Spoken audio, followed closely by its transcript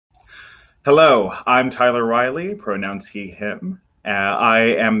Hello, I'm Tyler Riley, pronouns he, him. I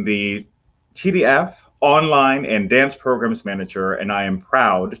am the TDF online and dance programs manager, and I am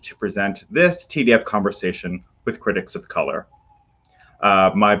proud to present this TDF conversation with critics of color.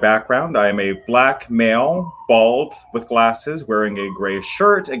 My background, I am a black male, bald, with glasses, wearing a gray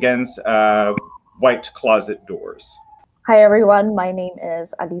shirt against white closet doors. Hi, everyone. My name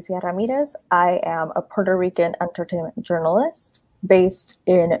is Alicia Ramírez. I am a Puerto Rican entertainment journalist based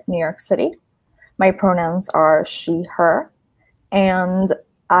in New York City. My pronouns are she, her, and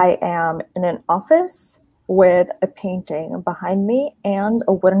I am in an office with a painting behind me and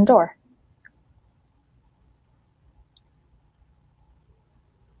a wooden door.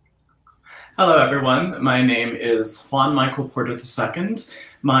 Hello, everyone. My name is Juan Michael Porter II.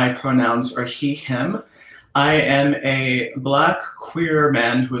 My pronouns are he, him. I am a Black queer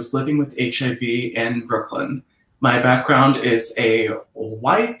man who is living with HIV in Brooklyn. My background is a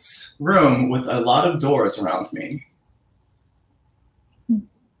white room with a lot of doors around me.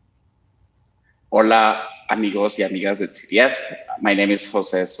 Hola, amigos y amigas de TDF. My name is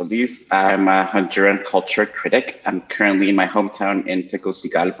Jose Solís. I'm a Honduran culture critic. I'm currently in my hometown in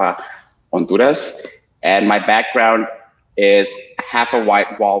Tegucigalpa, Honduras. And my background is half a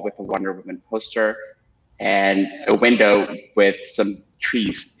white wall with a Wonder Woman poster and a window with some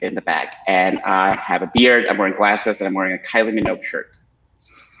trees in the back. And I have a beard, I'm wearing glasses, and I'm wearing a Kylie Minogue shirt.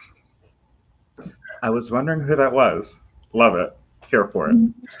 I was wondering who that was. Love it. Here for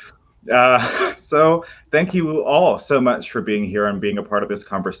it. So thank you all so much for being here and being a part of this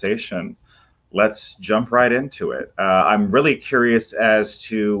conversation. Let's jump right into it. I'm really curious as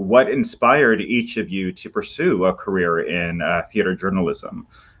to what inspired each of you to pursue a career in theater journalism.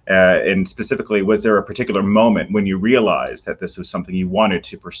 And specifically, was there a particular moment when you realized that this was something you wanted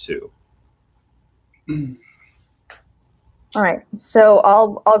to pursue? All right, so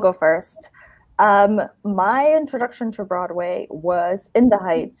I'll go first. My introduction to Broadway was In the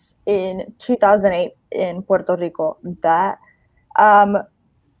Heights in 2008 in Puerto Rico. That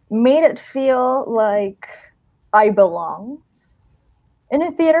made it feel like I belonged in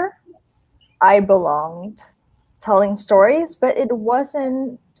a theater. I belonged telling stories, but it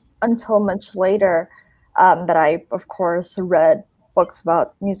wasn't until much later that I, of course, read books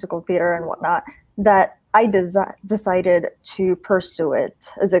about musical theater and whatnot, that I decided to pursue it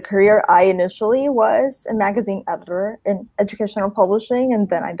as a career. I initially was a magazine editor in educational publishing, and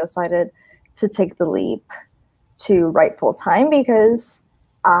then I decided to take the leap to write full-time because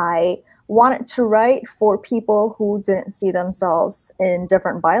I wanted to write for people who didn't see themselves in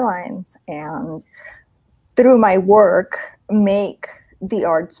different bylines, and through my work, make the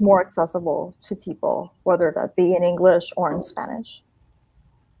arts more accessible to people, whether that be in English or in Spanish.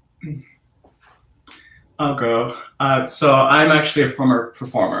 I'll go. So I'm actually a former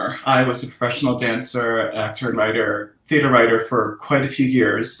performer. I was a professional dancer, actor, and writer, theater writer for quite a few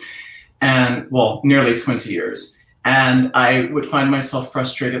years, and well, nearly 20 years. And I would find myself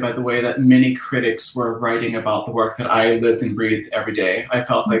frustrated by the way that many critics were writing about the work that I lived and breathed every day. I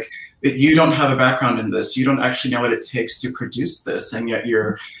felt like that you don't have a background in this. You don't actually know what it takes to produce this, and yet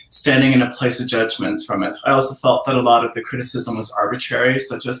you're standing in a place of judgment from it. I also felt that a lot of the criticism was arbitrary,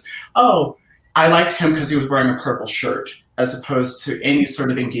 such as, oh, I liked him because he was wearing a purple shirt, as opposed to any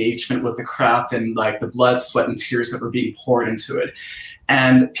sort of engagement with the craft and like the blood, sweat, and tears that were being poured into it.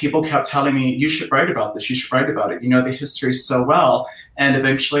 And people kept telling me, you should write about this, you should write about it. You know the history so well. And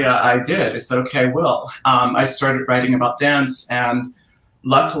eventually I did. I said, okay, I will. I started writing about dance, and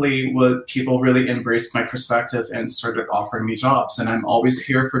luckily people really embraced my perspective and started offering me jobs. And I'm always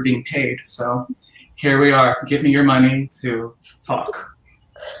here for being paid. So here we are. Give me your money to talk.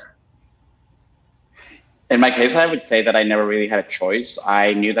 In my case, I would say that I never really had a choice.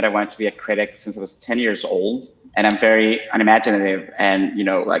 I knew that I wanted to be a critic since I was 10 years old. And I'm very unimaginative, and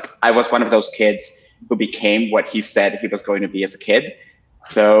like I was one of those kids who became what he said he was going to be as a kid.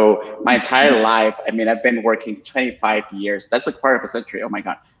 So my entire life, I mean, I've been working 25 years. That's a quarter of a century. Oh my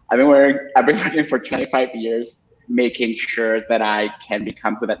God. I've been working for 25 years, making sure that I can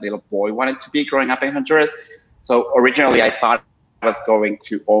become who that little boy wanted to be growing up in Honduras. So originally I thought I was going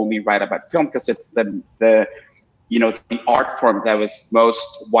to only write about film because it's the art form that was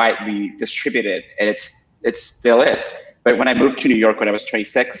most widely distributed, and it still is. But when I moved to New York when I was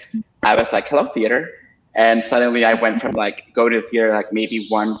 26, I was like, hello, theater. And suddenly I went from like going to the theater like maybe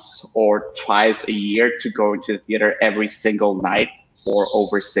once or twice a year to going to the theater every single night for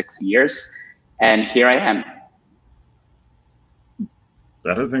over 6 years. And here I am.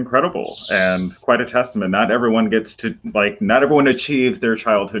 That is incredible and quite a testament. Not everyone achieves their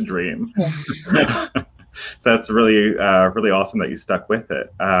childhood dream. Yeah. So that's really, really awesome that you stuck with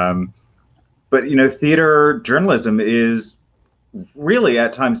it. But, you know, theater journalism is really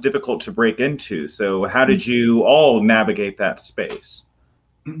at times difficult to break into. So how did you all navigate that space?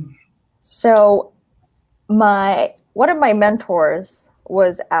 So one of my mentors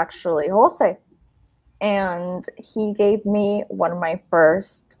was actually Jose, and he gave me one of my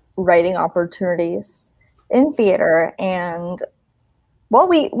first writing opportunities in theater. And well,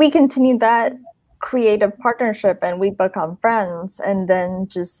 we continued that creative partnership and we become friends, and then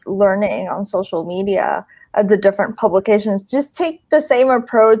just learning on social media of the different publications. Just take the same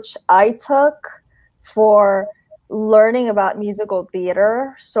approach I took for learning about musical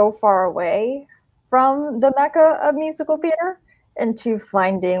theater so far away from the mecca of musical theater, into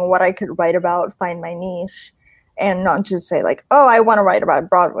finding what I could write about, find my niche, and not just say like, oh, I want to write about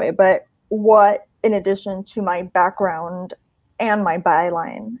Broadway, but what, in addition to my background and my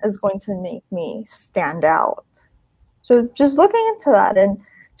byline, is going to make me stand out. So just looking into that and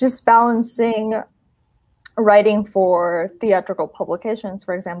just balancing writing for theatrical publications,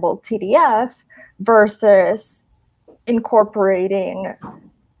 for example, TDF, versus incorporating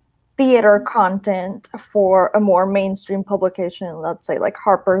theater content for a more mainstream publication, let's say like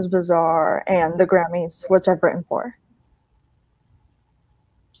Harper's Bazaar and the Grammys, which I've written for.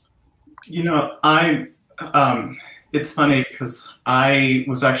 You know, it's funny because I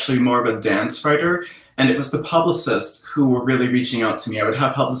was actually more of a dance writer, and it was the publicists who were really reaching out to me. I would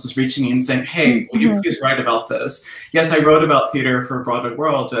have publicists reaching me and saying, hey, will you please write about this? Yes, I wrote about theater for Broadway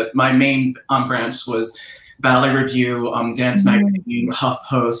World, but my main branch was Ballet Review, Dance Magazine,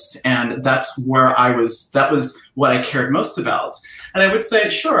 HuffPost, and that's where that was what I cared most about. And I would say,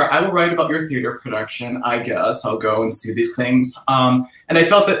 sure, I will write about your theater production, I guess. I'll go and see these things. And I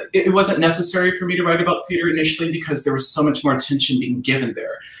felt that it wasn't necessary for me to write about theater initially because there was so much more attention being given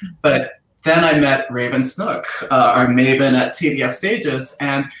there. But then I met Raven Snook, our maven at TDF Stages,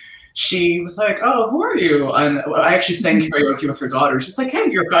 and she was like, oh, who are you? And I actually sang karaoke with her daughter. She's like,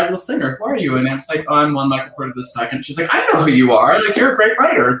 hey, you're a fabulous singer. Who are you? And I was like, oh, I'm one microphone of the second. She's like, I know who you are. Like, you're a great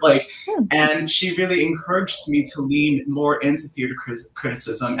writer. Like, and she really encouraged me to lean more into theater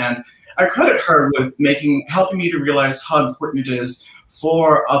criticism. And I credit her with helping me to realize how important it is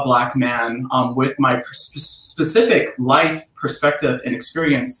for a Black man with my specific life perspective and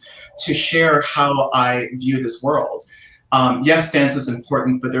experience to share how I view this world. Yes, dance is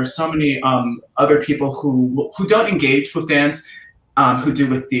important, but there's so many other people who don't engage with dance, who do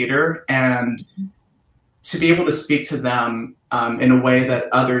with theater, and to be able to speak to them in a way that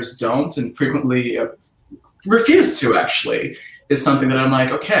others don't and frequently refuse to, actually, is something that I'm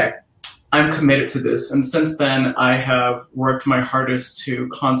like, okay, I'm committed to this. And since then, I have worked my hardest to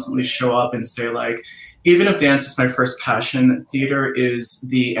constantly show up and say, like, even if dance is my first passion, theater is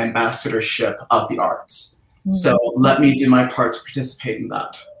the ambassadorship of the arts. So let me do my part to participate in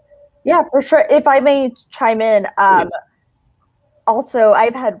that. Yeah, for sure. If I may chime in, also,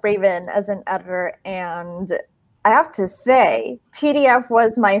 I've had Raven as an editor, and I have to say, TDF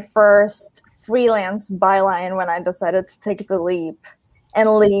was my first freelance byline when I decided to take the leap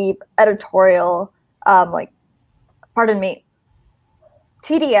and leave editorial. Pardon me,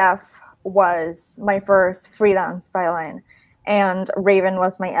 TDF was my first freelance byline, and Raven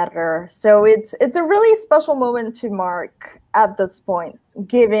was my editor. So it's a really special moment to mark at this point,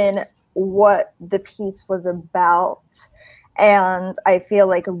 given what the piece was about. And I feel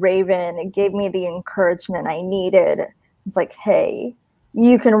like Raven gave me the encouragement I needed. It's like, hey,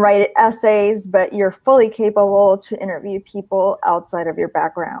 you can write essays, but you're fully capable to interview people outside of your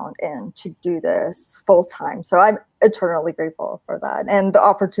background and to do this full time. So I'm eternally grateful for that and the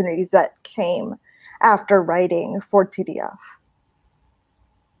opportunities that came after writing for TDF.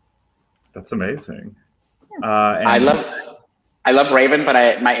 That's amazing. I love Raven,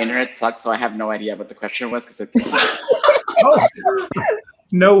 but my internet sucks, so I have no idea what the question was because oh,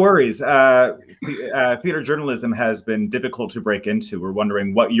 no worries. Theater journalism has been difficult to break into. We're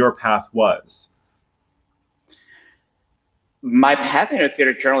wondering what your path was. My path into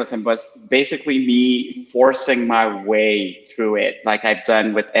theater journalism was basically me forcing my way through it, like I've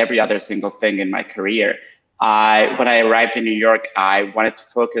done with every other single thing in my career. When I arrived in New York, I wanted to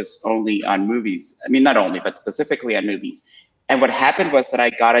focus only on movies. I mean, not only, but specifically on movies. And what happened was that I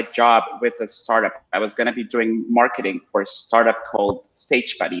got a job with a startup. I was going to be doing marketing for a startup called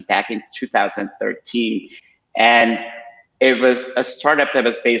Stage Buddy back in 2013. And it was a startup that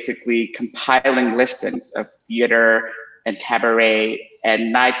was basically compiling listings of theater and cabaret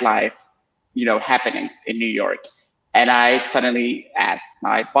and nightlife, happenings in New York. And I suddenly asked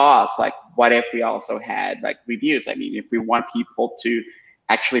my boss, like, what if we also had like reviews? I mean, if we want people to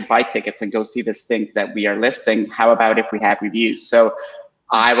actually buy tickets and go see these things that we are listing, how about if we have reviews? So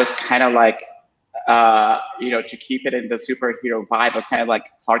I was kind of like to keep it in the superhero vibe, I was kind of like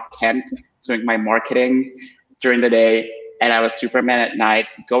Clark Kent doing my marketing during the day, and I was Superman at night,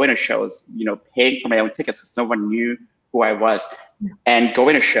 going to shows, paying for my own tickets because no one knew who I was, and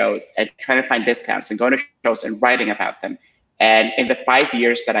going to shows and trying to find discounts and going to shows and writing about them. And in the 5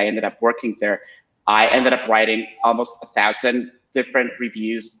 years that I ended up working there, I ended up writing almost 1,000 different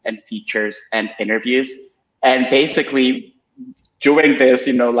reviews and features and interviews, and basically doing this,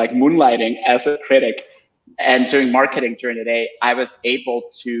 like moonlighting as a critic and doing marketing during the day. I was able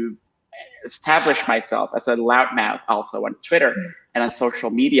to establish myself as a loudmouth also on Twitter and on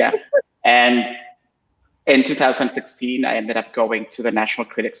social media. And in 2016, I ended up going to the National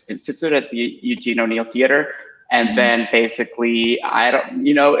Critics Institute at the Eugene O'Neill Theater. And then basically,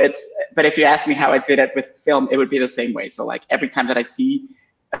 but if you ask me how I did it with film, it would be the same way. So like every time that I see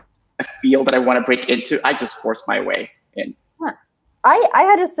a field that I want to break into, I just force my way in. I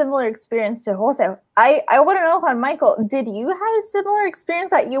had a similar experience to Jose. I want to know, Juan Michael, did you have a similar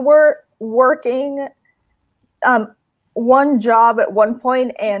experience that you were working one job at one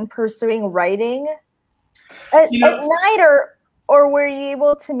point and pursuing writing at night, or were you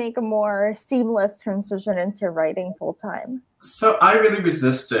able to make a more seamless transition into writing full time? So I really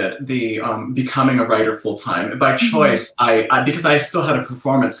resisted the becoming a writer full time by choice. Because I still had a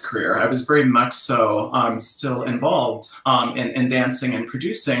performance career. I was very much so still involved in dancing and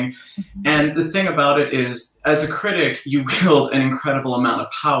producing. And the thing about it is, as a critic, you wield an incredible amount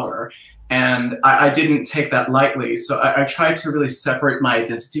of power. And I didn't take that lightly. So I tried to really separate my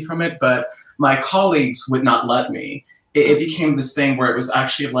identity from it, but my colleagues would not let me. It became this thing where it was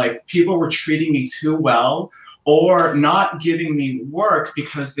actually like people were treating me too well or not giving me work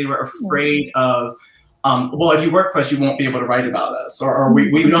because they were afraid of, well, if you work for us, you won't be able to write about us, or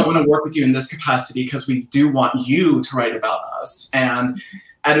we don't want to work with you in this capacity because we do want you to write about us. And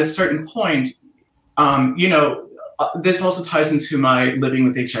at a certain point, this also ties into my living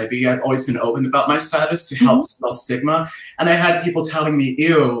with HIV. I've always been open about my status to help dispel stigma. And I had people telling me,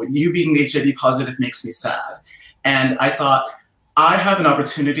 ew, you being HIV positive makes me sad. And I thought, I have an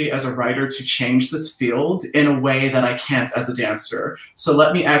opportunity as a writer to change this field in a way that I can't as a dancer. So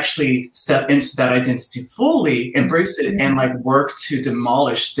let me actually step into that identity fully, embrace it, and like work to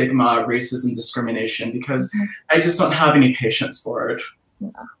demolish stigma, racism, discrimination, because I just don't have any patience for it.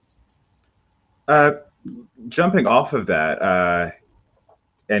 Jumping off of that,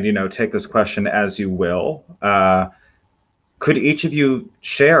 and take this question as you will, could each of you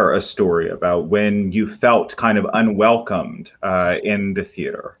share a story about when you felt kind of unwelcomed in the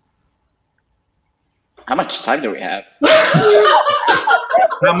theater? How much time do we have?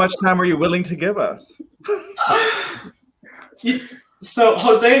 How much time are you willing to give us? So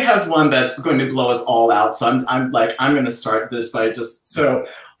Jose has one that's going to blow us all out. So I'm going to start this by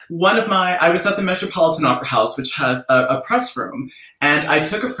I was at the Metropolitan Opera House, which has a press room, and I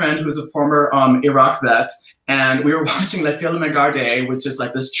took a friend who was a former Iraq vet, and we were watching La Fille de Megarde, which is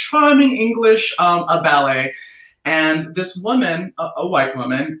like this charming English a ballet, and this woman, a white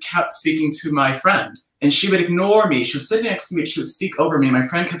woman, kept speaking to my friend, and she would ignore me. She was sitting next to me, she would speak over me. My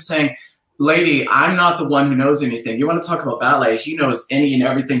friend kept saying, lady, I'm not the one who knows anything. You want to talk about ballet? He knows any and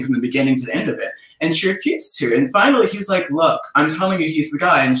everything from the beginning to the end of it. And she refused to. And finally, he was like, look, I'm telling you, he's the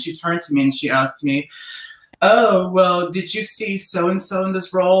guy. And she turned to me and she asked me, oh, well, did you see so-and-so in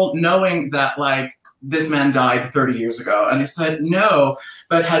this role? Knowing that, like, this man died 30 years ago. And I said, no,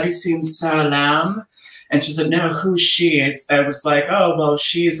 but have you seen Sarah Lamb? And she said, no, who's she? I was like, oh, well,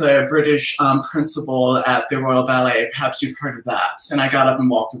 she's a British principal at the Royal Ballet. Perhaps you've heard of that. And I got up and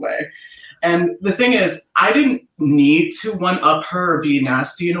walked away. And the thing is, I didn't need to one-up her or be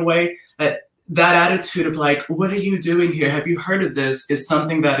nasty in a way. That attitude of like, what are you doing here? Have you heard of this? Is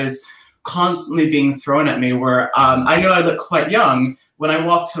something that is constantly being thrown at me where I know I look quite young. When I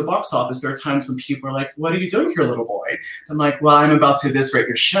walk to a box office, there are times when people are like, what are you doing here, little boy? I'm like, well, I'm about to eviscerate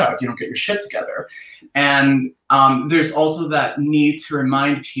your show if you don't get your shit together. And there's also that need to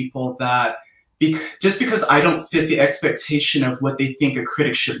remind people that just because I don't fit the expectation of what they think a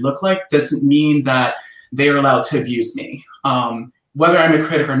critic should look like doesn't mean that they're allowed to abuse me. Whether I'm a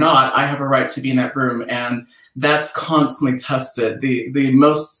critic or not, I have a right to be in that room, and that's constantly tested. The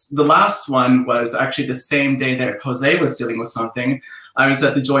last one was actually the same day that Jose was dealing with something. I was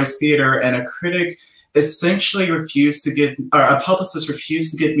at the Joyce Theater, and a critic essentially a publicist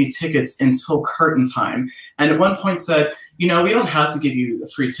refused to give me tickets until curtain time. And at one point said, we don't have to give you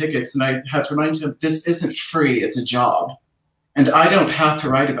the free tickets. And I had to remind him, this isn't free, it's a job. And I don't have to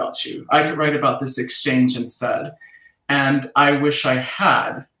write about you. I could write about this exchange instead. And I wish I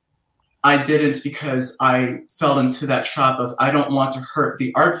had. I didn't because I fell into that trap of I don't want to hurt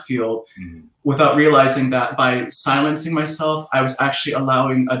the art field without realizing that by silencing myself, I was actually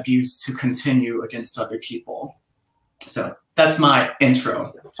allowing abuse to continue against other people. So that's my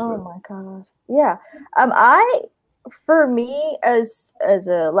intro. Oh my God. Yeah. For me, as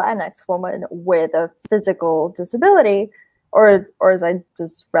a Latinx woman with a physical disability, or as I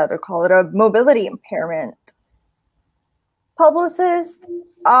just rather call it, a mobility impairment, publicists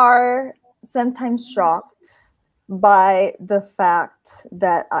are sometimes shocked by the fact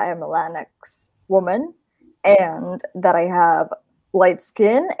that I am a Latinx woman and that I have light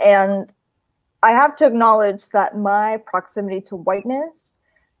skin. And I have to acknowledge that my proximity to whiteness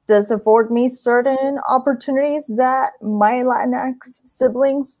does afford me certain opportunities that my Latinx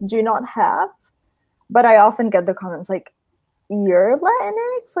siblings do not have. But I often get the comments like, "You're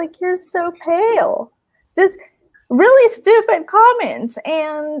Latinx? Like, you're so pale." Just really stupid comments.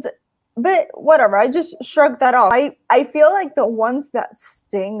 But whatever, I just shrug that off. I feel like the ones that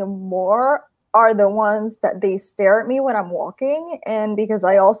sting more are the ones that they stare at me when I'm walking. And because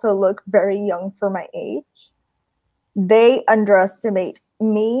I also look very young for my age, they underestimate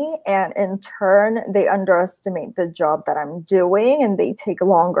me, and in turn, they underestimate the job that I'm doing, and they take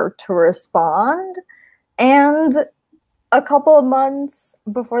longer to respond. And a couple of months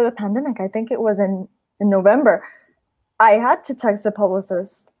before the pandemic, I think it was in November, I had to text the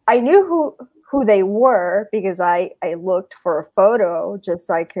publicist. I knew who they were because I looked for a photo just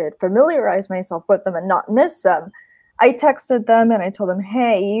so I could familiarize myself with them and not miss them. I texted them and I told them,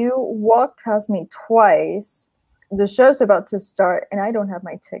 "Hey, you walked past me twice. The show's about to start and I don't have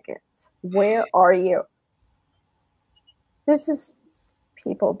my ticket. Where are you?" There's just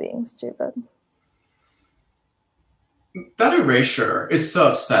people being stupid. That erasure is so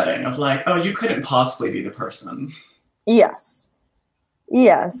upsetting of like, oh, you couldn't possibly be the person. Yes.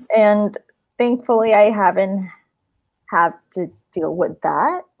 Yes. And thankfully I haven't had to deal with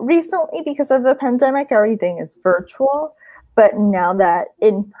that recently because of the pandemic. Everything is virtual. But now that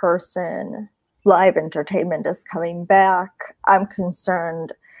in-person live entertainment is coming back, I'm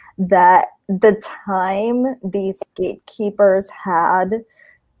concerned that the time these gatekeepers had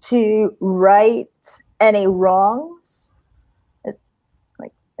to right any wrongs,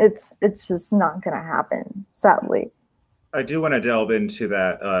 it's just not going to happen, sadly. I do want to delve into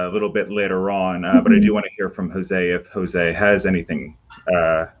that a little bit later on, but I do want to hear from Jose if Jose has anything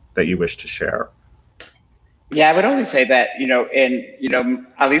that you wish to share. Yeah, I would only say that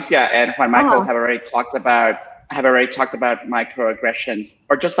Alicia and Juan Michael have already talked about microaggressions,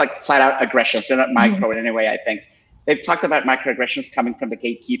 or just like flat out aggressions. They're not micro in any way. I think they've talked about microaggressions coming from the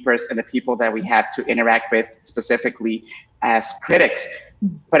gatekeepers and the people that we have to interact with specifically as critics.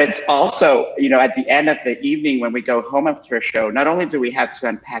 But it's also, at the end of the evening when we go home after a show, not only do we have to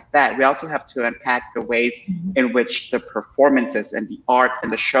unpack that, we also have to unpack the ways in which the performances and the art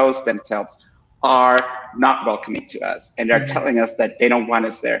and the shows themselves are not welcoming to us. And they're telling us that they don't want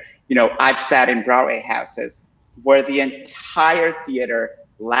us there. I've sat in Broadway houses where the entire theater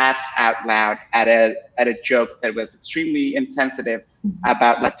laughs out loud at a joke that was extremely insensitive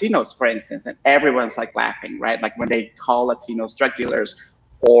about Latinos, for instance, and everyone's like laughing, right? Like when they call Latinos drug dealers,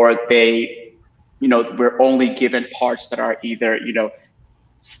 or they, we're only given parts that are either,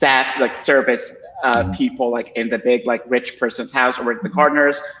 staff, like service people, like in the big, like rich person's house, or the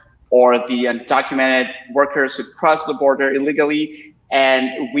gardeners, or the undocumented workers who cross the border illegally.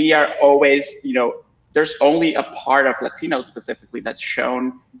 And we are always, there's only a part of Latino specifically that's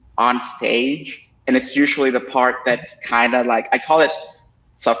shown on stage. And it's usually the part that's kind of like, I call it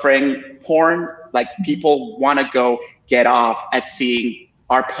suffering porn. Like people want to go get off at seeing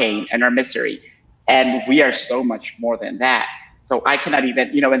our pain and our misery. And we are so much more than that. So I cannot even,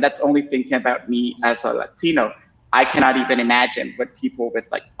 and that's only thinking about me as a Latino. I cannot even imagine what people with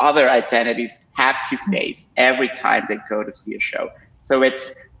like other identities have to face every time they go to see a show. So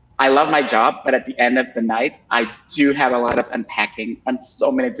I love my job, but at the end of the night, I do have a lot of unpacking on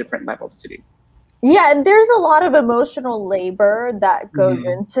so many different levels to do. Yeah, and there's a lot of emotional labor that goes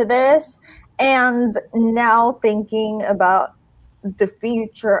into this. And now thinking about the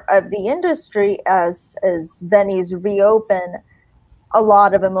future of the industry as venues reopen, a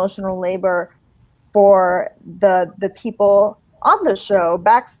lot of emotional labor for the people on the show,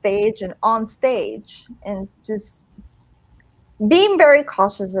 backstage and on stage, and just being very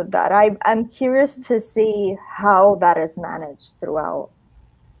cautious of that. I'm curious to see how that is managed throughout.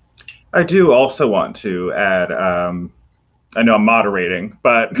 I do also want to add, I know I'm moderating,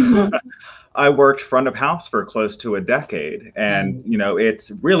 but I worked front of house for close to a decade. And,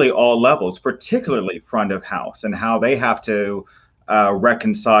 it's really all levels, particularly front of house, and how they have to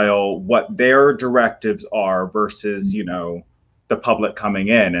reconcile what their directives are versus, you know, the public coming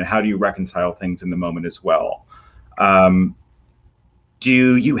in, and how do you reconcile things in the moment as well?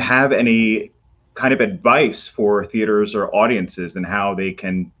 Do you have any kind of advice for theaters or audiences and how they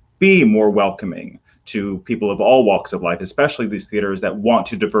can be more welcoming to people of all walks of life, especially these theaters that want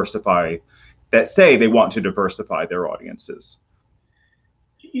to diversify, that say they want to diversify their audiences?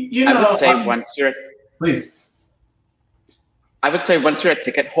 You know, I would say once you're, please. I would say once you're a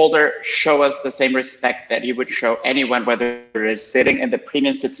ticket holder, show us the same respect that you would show anyone, whether it's sitting in the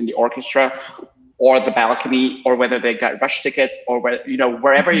premium seats in the orchestra or the balcony, or whether they got rush tickets, or where, you know,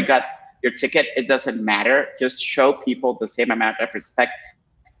 wherever you got your ticket, it doesn't matter. Just show people the same amount of respect,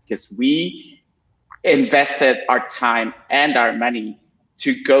 because we invested our time and our money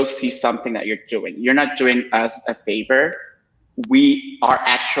to go see something that you're doing. You're not doing us a favor. We are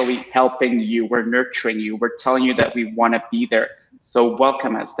actually helping you. We're nurturing you. We're telling you that we want to be there. So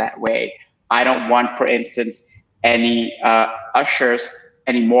welcome us that way. I don't want, for instance, any ushers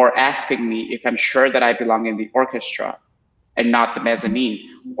anymore asking me if I'm sure that I belong in the orchestra and not the mezzanine,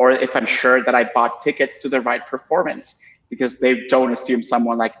 or if I'm sure that I bought tickets to the right performance, because they don't assume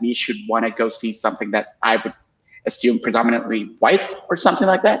someone like me should want to go see something that I would assume predominantly white or something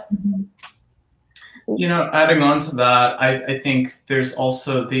like that. You know, adding on to that, I think there's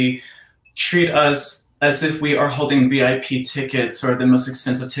also the treat us as if we are holding VIP tickets or the most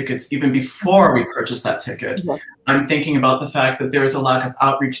expensive tickets even before we purchase that ticket. Yeah. I'm thinking about the fact that there is a lack of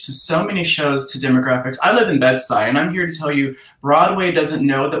outreach to so many shows, to demographics. I live in Bed-Stuy, and I'm here to tell you, Broadway doesn't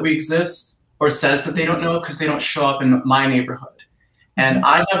know that we exist, or says that they don't know, because they don't show up in my neighborhood. And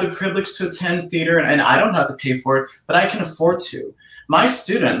I have the privilege to attend theater, and I don't have to pay for it, but I can afford to. My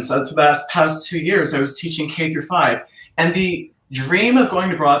students, for the past 2 years, I was teaching K through 5, and the dream of going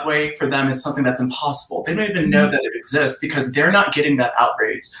to Broadway for them is something that's impossible. They don't even know that it exists because they're not getting that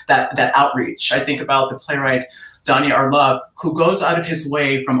outrage, that outreach. I think about the playwright Danya Arlov, who goes out of his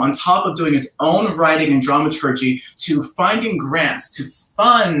way from, on top of doing his own writing and dramaturgy, to finding grants to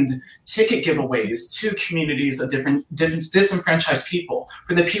fund ticket giveaways to communities of different disenfranchised people,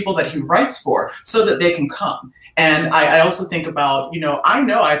 for the people that he writes for, so that they can come. And I also think about, you know I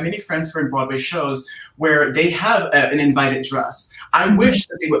have many friends who are in Broadway shows where they have an invited dress. I wish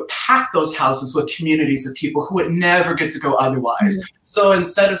that they would pack those houses with communities of people who would never get to go otherwise. So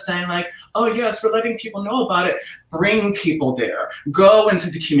instead of saying like, oh yes, we're letting people know about it, bring people there. Go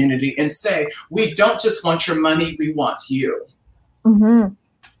into the community and say, we don't just want your money, we want you.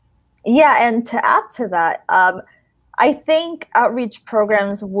 Yeah, and to add to that, I think outreach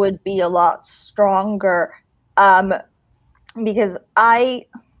programs would be a lot stronger, because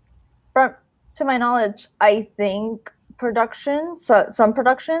to my knowledge, I think some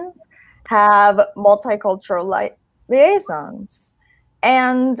productions have multicultural liaisons,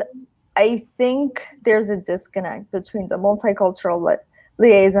 and I think there's a disconnect between the multicultural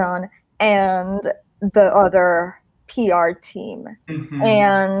liaison and the other PR team.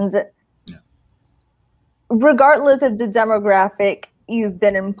 And regardless of the demographic you've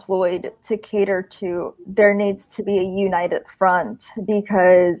been employed to cater to, there needs to be a united front,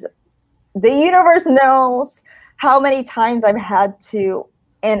 because the universe knows how many times I've had to,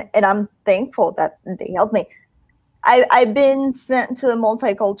 and I'm thankful that they helped me. I've been sent to the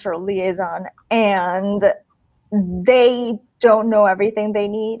multicultural liaison, and they don't know everything they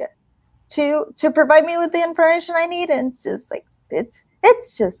need to provide me with the information I need, and it's just like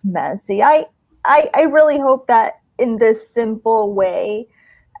it's just messy. I really hope that in this simple way,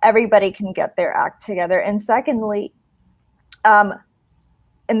 everybody can get their act together. And secondly, and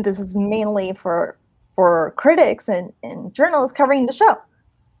this is mainly for critics and journalists covering the show,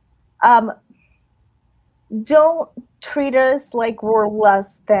 don't treat us like we're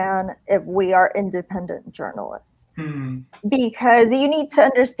less than if we are independent journalists. Because you need to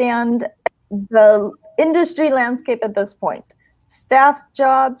understand the industry landscape at this point. Staff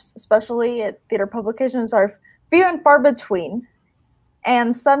jobs, especially at theater publications, are few and far between.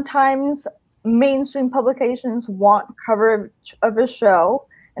 And sometimes mainstream publications want coverage of a show,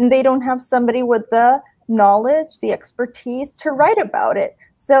 and they don't have somebody with the knowledge, the expertise to write about it.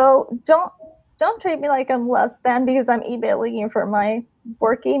 So don't treat me like I'm less than because I'm emailing you for my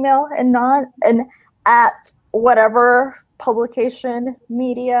work email and not an at whatever publication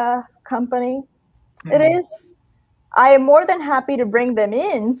media company it is. I am more than happy to bring them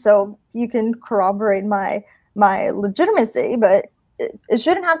in so you can corroborate my legitimacy, but it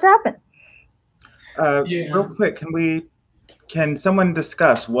shouldn't have to happen. Real quick, can someone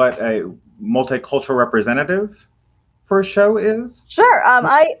discuss what a multicultural representative for a show is? Sure.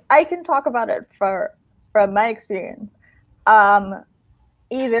 I can talk about it from my experience.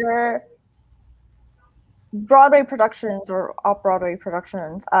 either Broadway productions or off-Broadway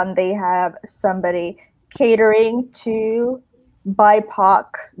productions, they have somebody catering to BIPOC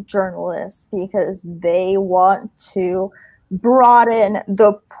journalists because they want to broaden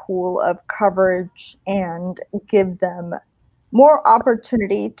the pool of coverage and give them more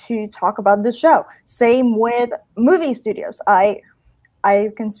opportunity to talk about the show. Same with movie studios. I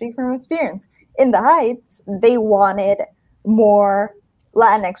can speak from experience. In the Heights, they wanted more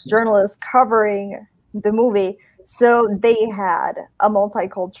Latinx journalists covering the movie, so they had a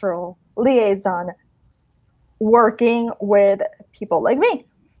multicultural liaison working with people like me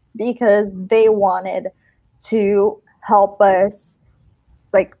because they wanted to help us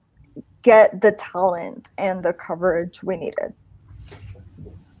like get the talent and the coverage we needed.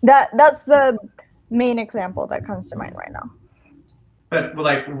 That's the main example that comes to mind right now. But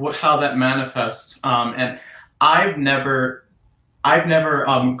like how that manifests, and I've never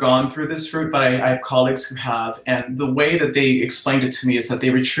gone through this route, but I have colleagues who have, and the way that they explained it to me is that they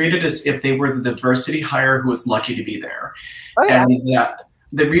were treated as if they were the diversity hire who was lucky to be there. Oh, yeah. And that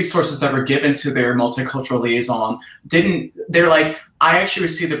the resources that were given to their multicultural liaison they're like, I actually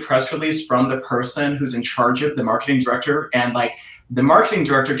received a press release from the person who's in charge of the marketing director, and like the marketing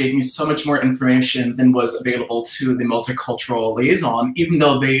director gave me so much more information than was available to the multicultural liaison, even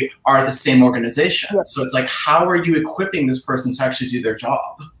though they are the same organization. Yep. So it's like, how are you equipping this person to actually do their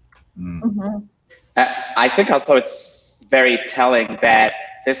job? Mm-hmm. I think also it's very telling that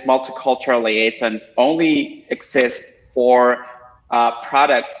this multicultural liaisons only exist for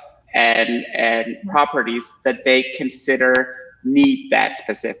products and properties that they consider need that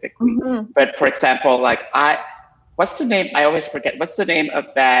specifically. Mm-hmm. But for example, like what's the name? I always forget. What's the name of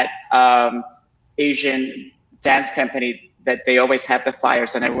that Asian dance company that they always have the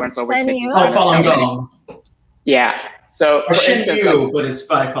flyers and everyone's always making fun of? Falun Gong. Yeah. So or Shen Yu, like, but it's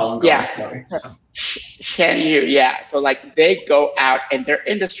by Falun Gong. Yeah. Shen Yu, yeah. So like they go out and they're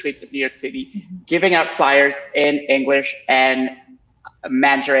in the streets of New York City giving out flyers in English and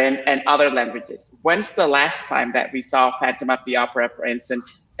Mandarin and other languages. When's the last time that we saw Phantom of the Opera, for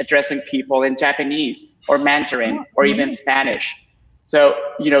instance, addressing people in Japanese or Mandarin or even Spanish? So,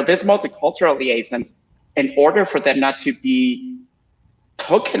 this multicultural liaisons, in order for them not to be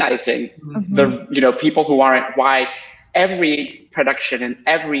tokenizing the, people who aren't white, every production and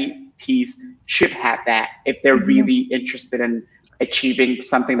every piece should have that if they're really interested in achieving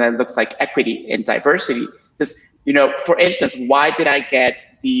something that looks like equity and diversity. Because, for instance, why did I get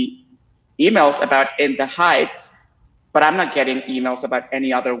the emails about In the Heights, but I'm not getting emails about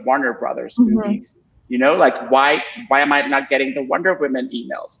any other Warner Brothers movies? Like why am I not getting the Wonder Woman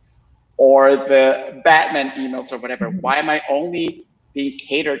emails or the Batman emails or whatever? Why am I only being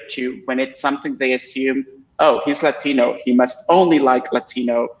catered to when it's something they assume, oh, he's Latino, he must only like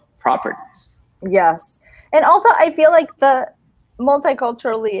Latino properties? Yes. And also I feel like the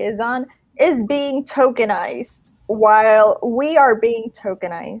multicultural liaison is being tokenized while we are being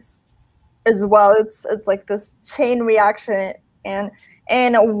tokenized as well. It's like this chain reaction, and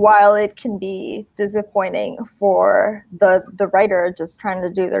while it can be disappointing for the writer just trying to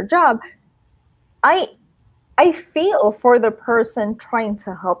do their job, I feel for the person trying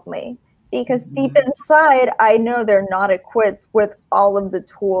to help me, because deep inside I know they're not equipped with all of the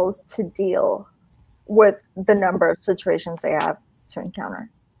tools to deal with the number of situations they have to encounter.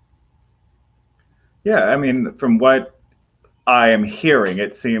 Yeah, I mean, from what I am hearing,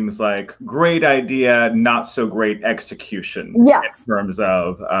 it seems like great idea, not so great execution. Yes. In terms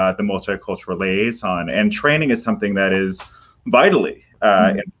of the multicultural liaison. And training is something that is vitally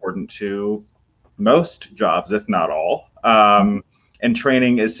important to most jobs, if not all. And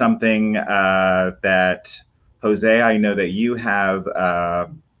training is something that, Jose, I know that you have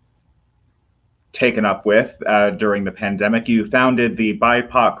taken up with during the pandemic. You founded the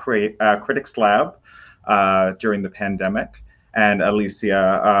BIPOC Critics Lab during the pandemic, and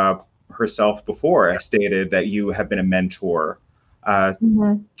Alicia herself before stated that you have been a mentor.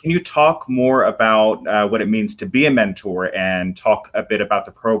 Can you talk more about what it means to be a mentor and talk a bit about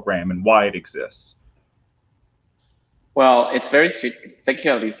the program and why it exists? Well, it's very sweet. Thank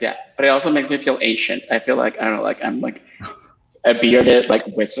you, Alicia. But it also makes me feel ancient. I feel like, I don't know, like I'm like a bearded like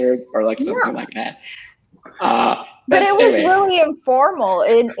wizard or like something like that. But it was really informal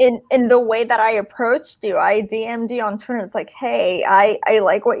in the way that I approached you. I DM'd you on Twitter. It's like, hey, I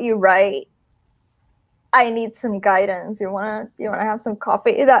like what you write. I need some guidance. You wanna have some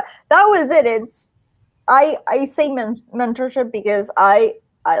coffee? That was it. It's I say mentorship because I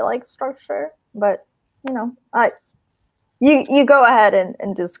like structure, but you go ahead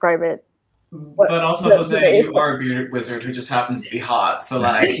and describe it But also, Jose, you are a bearded wizard who just happens to be hot, so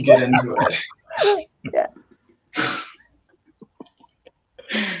like, get into it. Yeah.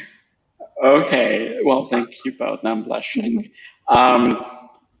 Okay, well, thank you both. Now I'm blushing.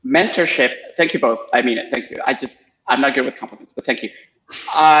 Mentorship, thank you both. I mean it, thank you. I'm not good with compliments, but thank you.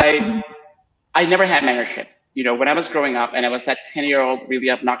 I never had mentorship. You know, when I was growing up and I was that 10-year-old, really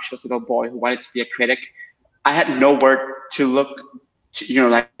obnoxious little boy who wanted to be a critic, I had nowhere to look to, you know,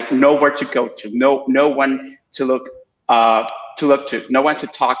 like nowhere to go to, no one to look to, no one to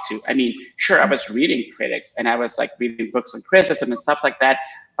talk to. I mean, sure, I was reading critics and I was like reading books on criticism and stuff like that,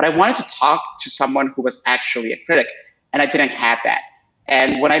 but I wanted to talk to someone who was actually a critic, and I didn't have that.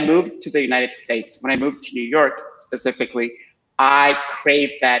 And when I moved to the United States, when I moved to New York specifically, I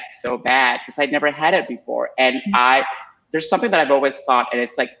craved that so bad because I'd never had it before. And there's something that I've always thought, and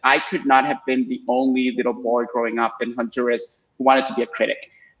it's like, I could not have been the only little boy growing up in Honduras who wanted to be a critic.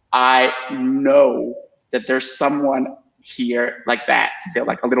 I know that there's someone here like that, still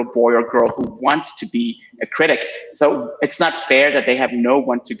like a little boy or girl who wants to be a critic. So it's not fair that they have no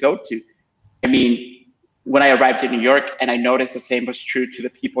one to go to. I mean, when I arrived in New York and I noticed the same was true to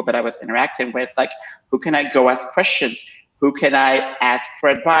the people that I was interacting with, like, who can I go ask questions? Who can I ask for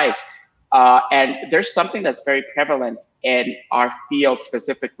advice? And there's something that's very prevalent in our field,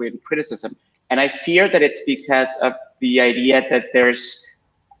 specifically in criticism. And I fear that it's because of the idea that there's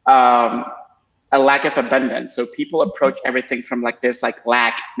a lack of abundance. So people approach everything from like this, like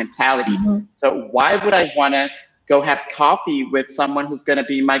lack mentality. Mm-hmm. So why would I want to go have coffee with someone who's going to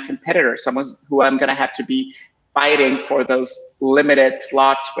be my competitor, someone who I'm going to have to be fighting for those limited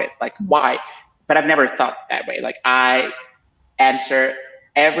slots with? Like, why? But I've never thought that way. Like, I answer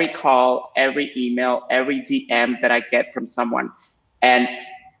every call, every email, every DM that I get from someone. And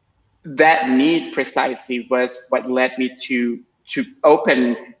that need precisely was what led me to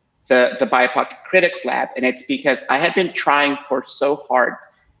open the BIPOC Critics Lab. And it's because I had been trying for so hard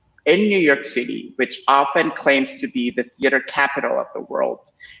in New York City, which often claims to be the theater capital of the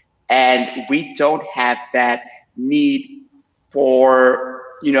world. And we don't have that need for,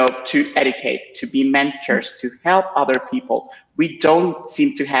 you know, to educate, to be mentors, to help other people. We don't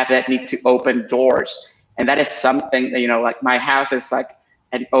seem to have that need to open doors. And that is something that, you know, like my house is like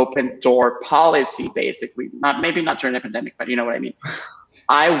an open door policy, basically. Maybe not during the pandemic, but you know what I mean.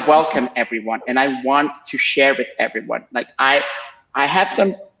 I welcome everyone and I want to share with everyone. Like I have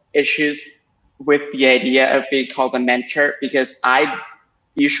some issues with the idea of being called a mentor, because I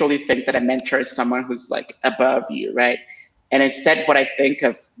usually think that a mentor is someone who's like above you, right? And instead, what I think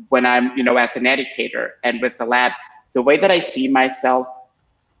of when I'm, you know, as an educator and with the lab, the way that I see myself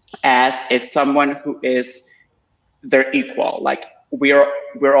as is someone who is their equal. Like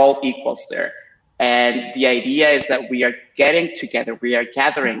we're all equals there. And the idea is that we are getting together, we are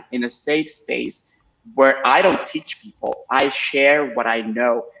gathering in a safe space where I don't teach people, I share what I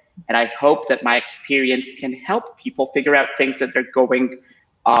know. And I hope that my experience can help people figure out things that they're going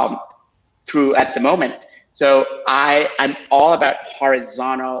through at the moment. So I'm all about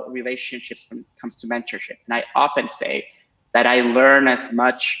horizontal relationships when it comes to mentorship. And I often say that I learn as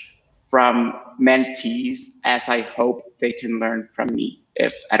much from mentees as I hope they can learn from me,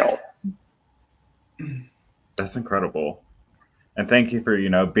 if at all. That's incredible. And thank you for, you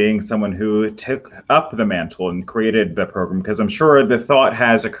know, being someone who took up the mantle and created the program, because I'm sure the thought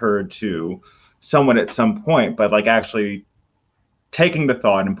has occurred to someone at some point, but like actually taking the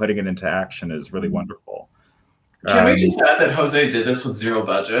thought and putting it into action is really wonderful. Can we just add that Jose did this with zero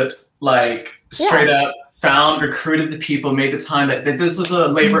budget? Like straight up found, recruited the people, made the time, that this was a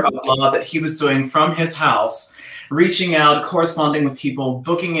labor of love that he was doing from his house, reaching out, corresponding with people,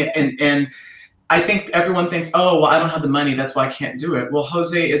 booking it. And I think everyone thinks, oh, well, I don't have the money, that's why I can't do it. Well,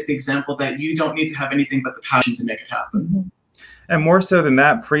 Jose is the example that you don't need to have anything but the passion to make it happen. Mm-hmm. And more so than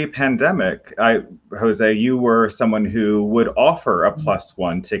that, pre-pandemic, Jose, you were someone who would offer a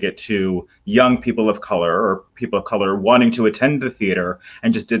 +1 ticket to young people of color or people of color wanting to attend the theater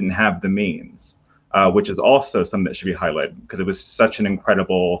and just didn't have the means, which is also something that should be highlighted because it was such an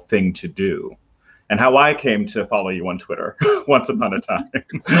incredible thing to do. And how I came to follow you on Twitter once upon a time.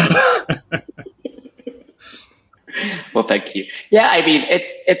 Well, thank you. Yeah, I mean,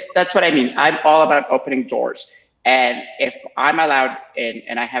 that's what I mean. I'm all about opening doors. And if I'm allowed in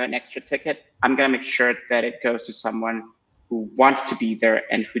and I have an extra ticket, I'm going to make sure that it goes to someone who wants to be there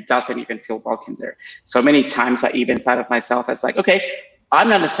and who doesn't even feel welcome there. So many times I even thought of myself as like, okay, I'm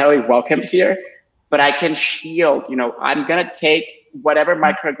not necessarily welcome here, but I can shield, you know, I'm going to take whatever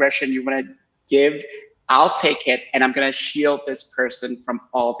microaggression you want to give, I'll take it, and I'm going to shield this person from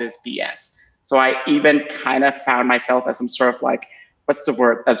all this BS. So I even kind of found myself as some sort of like what's the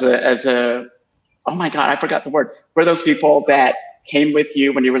word? As a oh my God, I forgot the word. We're those people that came with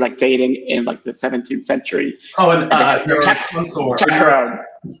you when you were like dating in like the 17th century. Oh, and your consort. Chaperone.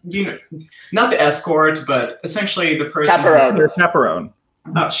 You know, not the escort, but essentially the person. Chaperone. Your chaperone.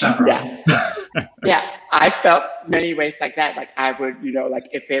 Oh, chaperone. Yeah. Yeah, I felt many ways like that. Like I would, you know, like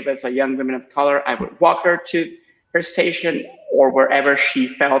if it was a young woman of color, I would walk her to her station or wherever she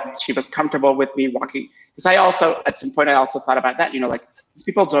felt she was comfortable with me walking. Because I also, at some point, I also thought about that, you know, like these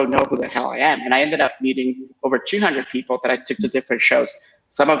people don't know who the hell I am. And I ended up meeting over 200 people that I took to different shows.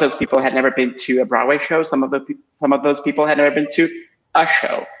 Some of those people had never been to a Broadway show. Some of those people had never been to a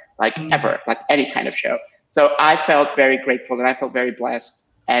show, like ever, like any kind of show. So I felt very grateful and I felt very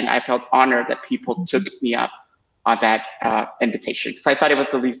blessed. And I felt honored that people took me up on that invitation. Because I thought it was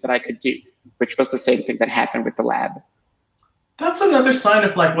the least that I could do, which was the same thing that happened with the lab. That's another sign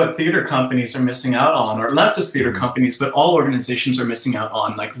of like what theater companies are missing out on, or not just theater companies, but all organizations are missing out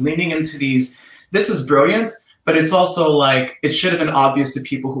on, like leaning into these, this is brilliant, but it's also like, it should have been obvious to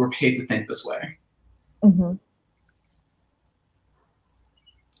people who were paid to think this way. Mm-hmm.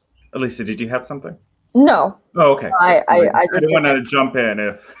 Alicia, did you have something? No. Oh, okay. I just didn't want to jump in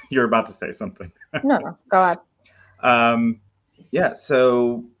if you're about to say something. No, go ahead. Yeah,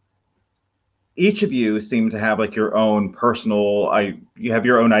 so each of you seem to have like your own personal, you have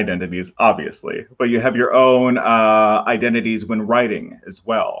your own identities, obviously, but you have your own identities when writing as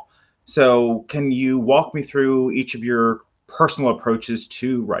well. So can you walk me through each of your personal approaches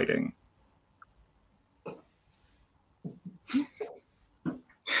to writing?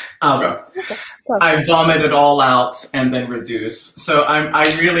 I'll go. I vomit it all out and then reduce. So I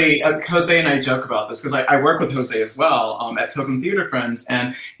really, Jose and I joke about this because I work with Jose as well at Token Theater Friends.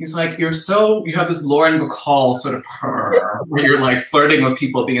 And he's like, you have this Lauren Bacall sort of purr where you're like flirting with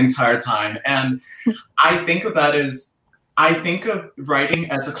people the entire time. And I think of that as, I think of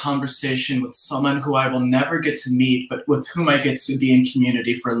writing as a conversation with someone who I will never get to meet, but with whom I get to be in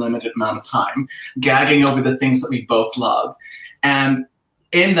community for a limited amount of time, gagging over the things that we both love. And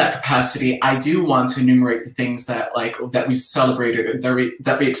in that capacity, I do want to enumerate the things that we celebrated,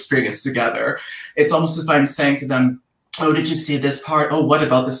 that we experienced together. It's almost as if I'm saying to them, oh, did you see this part? Oh, what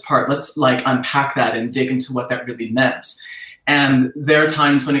about this part? Let's like unpack that and dig into what that really meant. And there are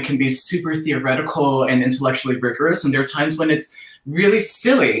times when it can be super theoretical and intellectually rigorous, and there are times when it's really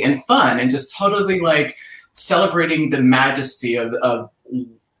silly and fun and just totally like celebrating the majesty of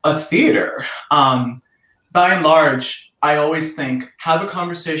theater. By and large, I always think, have a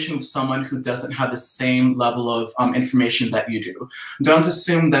conversation with someone who doesn't have the same level of information that you do. Don't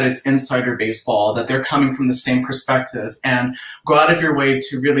assume that it's insider baseball, that they're coming from the same perspective, and go out of your way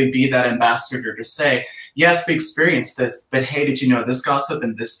to really be that ambassador to say, yes, we experienced this, but hey, did you know this gossip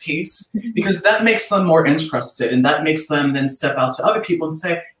and this piece? Because that makes them more interested, and that makes them then step out to other people and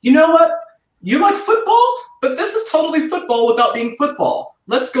say, you know what? You like football, but this is totally football without being football.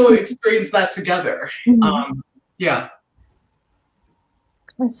 Let's go experience that together. Yeah.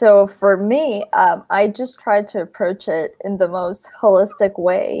 So for me, I just tried to approach it in the most holistic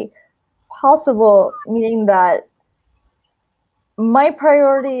way possible, meaning that my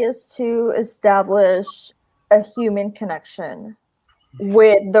priority is to establish a human connection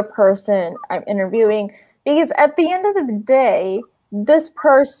with the person I'm interviewing, because at the end of the day, this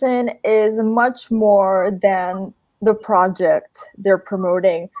person is much more than the project they're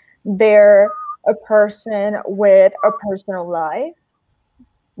promoting. They're a person with a personal life.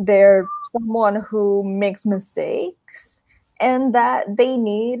 They're someone who makes mistakes, and that they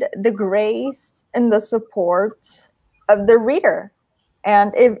need the grace and the support of the reader.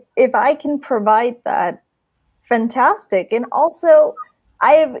 And if I can provide that, fantastic. And also,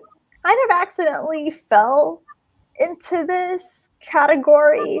 I've kind of accidentally fell into this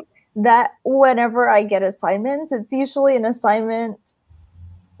category that whenever I get assignments, it's usually an assignment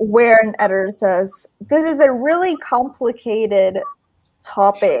where an editor says, this is a really complicated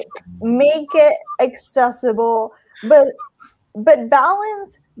topic, make it accessible, but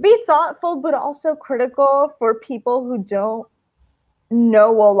balance, be thoughtful, but also critical for people who don't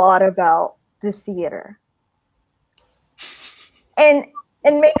know a lot about the theater. And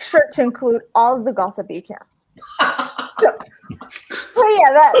make sure to include all of the gossip you can. So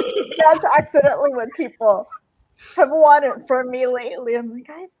yeah, that's accidentally what people have wanted from me lately. I'm like,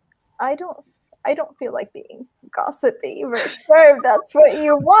 I don't feel like being gossipy, but sure, if that's what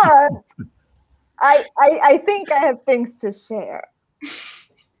you want. I think I have things to share.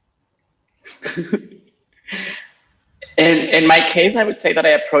 In my case, I would say that I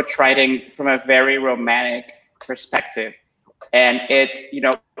approach writing from a very romantic perspective. And it's,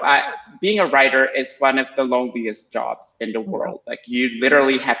 being a writer is one of the loneliest jobs in the world. Like, you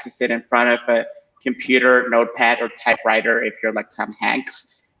literally have to sit in front of a computer, notepad, or typewriter if you're like Tom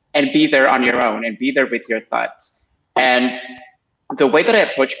Hanks, and be there on your own and be there with your thoughts. And the way that I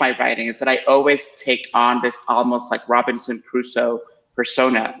approach my writing is that I always take on this almost like Robinson Crusoe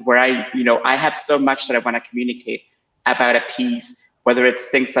persona, where I have so much that I want to communicate about a piece, whether it's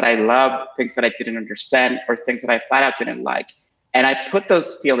things that I love, things that I didn't understand, or things that I flat out didn't like. And I put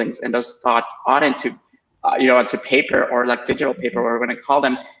those feelings and those thoughts onto paper, or like digital paper, or what I call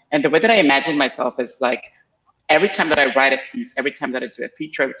them. And the way that I imagine myself is like, every time that I write a piece, every time that I do a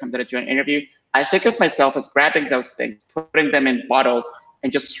feature, every time that I do an interview, I think of myself as grabbing those things, putting them in bottles,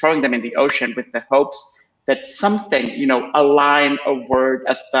 and just throwing them in the ocean with the hopes that something, a line, a word,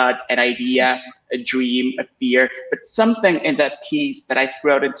 a thought, an idea, a dream, a fear, but something in that piece that I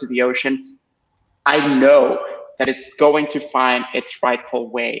threw out into the ocean, I know that it's going to find its rightful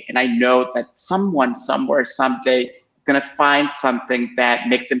way. And I know that someone, somewhere, someday is going to find something that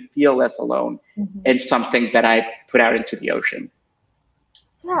makes them feel less alone, and something that I put out into the ocean.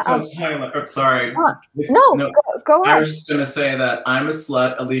 Yeah, so Tyler, sorry. No, go ahead. I was just going to say that I'm a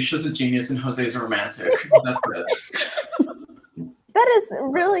slut, Alicia's a genius, and Jose's a romantic. That's it. That is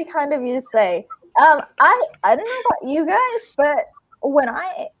really kind of you to say. I don't know about you guys, but when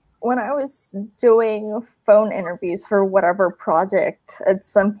I was doing phone interviews for whatever project at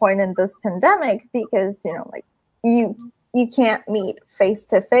some point in this pandemic, because you can't meet face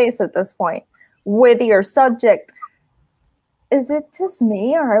to face at this point with your subject. Is it just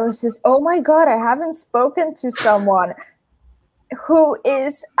me, or I was just, oh my God, I haven't spoken to someone who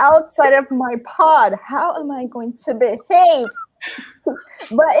is outside of my pod. How am I going to behave?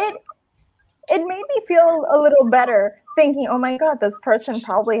 But it made me feel a little better, thinking, oh my God, this person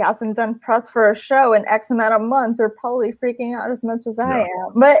probably hasn't done press for a show in X amount of months. They're probably freaking out as much as I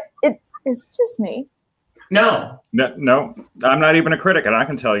am. But it's just me. No, I'm not even a critic, and I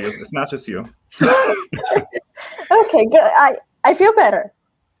can tell you, it's not just you. Okay, good. I feel better.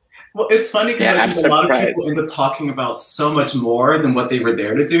 Well, it's funny because I think a lot of people end up talking about so much more than what they were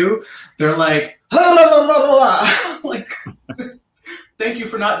there to do. They're like, like, thank you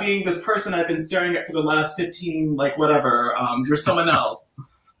for not being this person I've been staring at for the last 15, like whatever. You're someone else.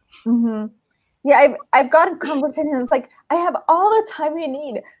 Yeah, I've gotten conversations like, I have all the time you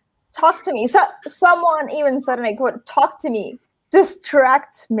need. Talk to me. So someone even said, like, what? Talk to me.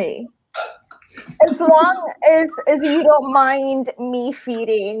 Distract me. As long as you don't mind me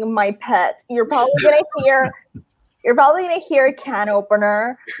feeding my pet, you're probably gonna hear a can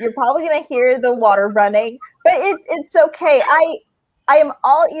opener. You're probably gonna hear the water running, but it's okay. I am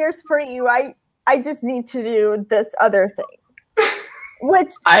all ears for you. I just need to do this other thing.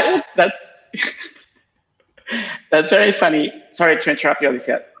 Which that's very funny. Sorry to interrupt you,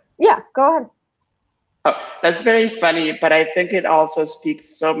 Alicia. Yeah, go ahead. Oh, that's very funny, but I think it also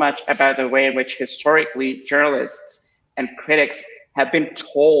speaks so much about the way in which historically journalists and critics have been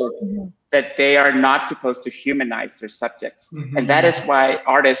told that they are not supposed to humanize their subjects. And that is why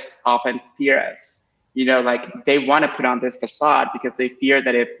artists often fear us. Like, they want to put on this facade because they fear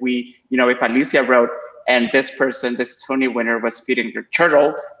that if Alicia wrote and this person, this Tony winner, was feeding their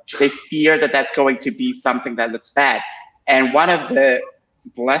turtle, they fear that that's going to be something that looks bad. And one of the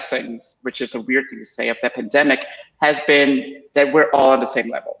blessings, which is a weird thing to say, of the pandemic has been that we're all on the same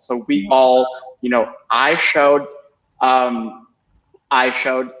level. So we all, I showed, oh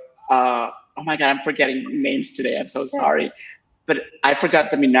my God, I'm forgetting names today. I'm so sorry. But I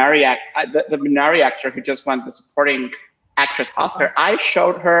forgot the Minari actor who just won the supporting actress Oscar. I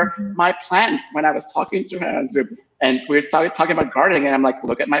showed her my plant when I was talking to her on Zoom, and we started talking about gardening, and I'm like,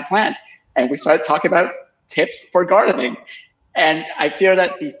 look at my plant. And we started talking about tips for gardening. And I fear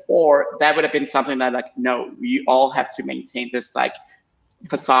that before, that would have been something that, like, no, we all have to maintain this like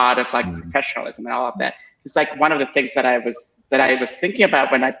facade of like professionalism and all of that. It's like one of the things that I was thinking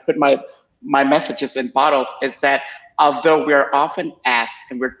about when I put my messages in bottles is that although we're often asked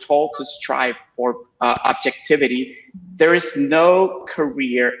and we're told to strive for objectivity, there is no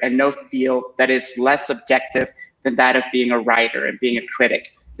career and no field that is less objective than that of being a writer and being a critic,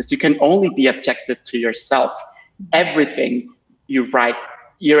 because you can only be objective to yourself. Everything you write,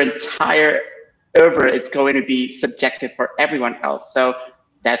 your entire oeuvre is going to be subjective for everyone else. So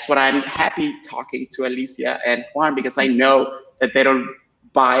that's what I'm happy talking to Alicia and Juan, because I know that they don't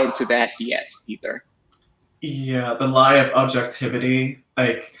buy into that BS either. Yeah, the lie of objectivity.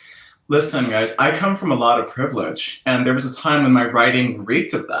 Like Listen, guys, I come from a lot of privilege, and there was a time when my writing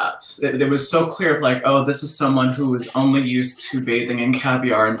reeked of that. It was so clear of like, oh, this is someone who is only used to bathing in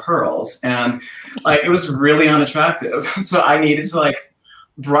caviar and pearls, and like it was really unattractive. So I needed to like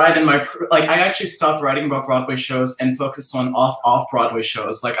broaden my I actually stopped writing about Broadway shows and focused on off Broadway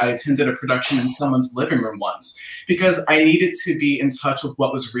shows. Like I attended a production in someone's living room once because I needed to be in touch with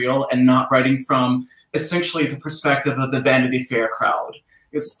what was real and not writing from essentially the perspective of the Vanity Fair crowd.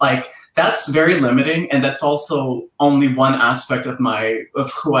 It's like, that's very limiting, and that's also only one aspect of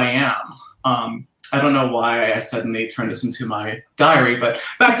who I am. I don't know why I suddenly turned this into my diary, but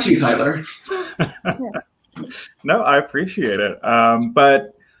back to you, Tyler. No, I appreciate it.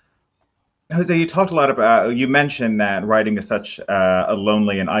 But Jose, you talked a lot about, you mentioned that writing is such a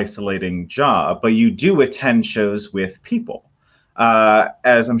lonely and isolating job, but you do attend shows with people.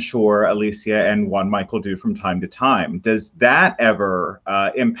 As I'm sure Alicia and Juan Michael do from time to time. Does that ever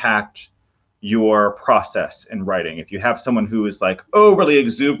impact your process in writing? If you have someone who is like overly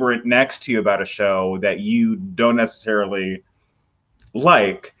exuberant next to you about a show that you don't necessarily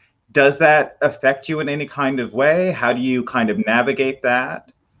like, does that affect you in any kind of way? How do you kind of navigate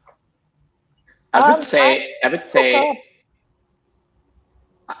that? I would say if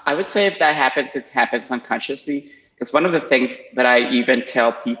that happens, it happens unconsciously. It's one of the things that I even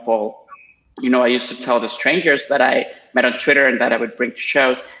tell people, you know, I used to tell the strangers that I met on Twitter and that I would bring to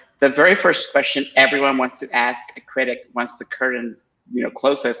shows. The very first question everyone wants to ask a critic once the curtain, you know,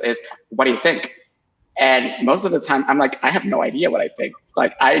 closes is, what do you think? And most of the time I'm like, I have no idea what I think.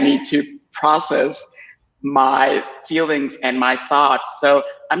 Like I need to process my feelings and my thoughts. So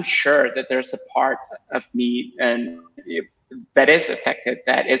I'm sure that there's a part of me and that is affected,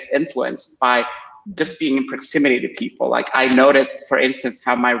 that is influenced by just being in proximity to people. Like I noticed, for instance,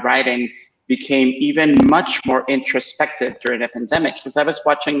 how my writing became even much more introspective during the pandemic because I was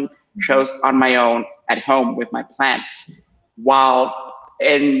watching shows on my own at home with my plants, while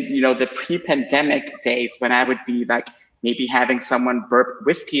in, you know, the pre-pandemic days when I would be like maybe having someone burp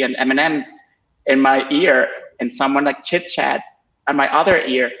whiskey and M&Ms in my ear and someone like chit chat on my other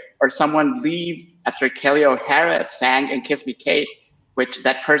ear, or someone leave after Kelly O'Hara sang and Kiss Me Kate, which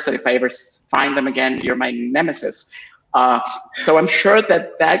that person, if I ever find them again, you're my nemesis. So I'm sure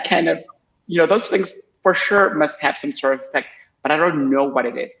that that kind of, you know, those things for sure must have some sort of effect, but I don't know what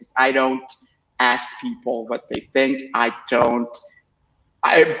it is. I don't ask people what they think. I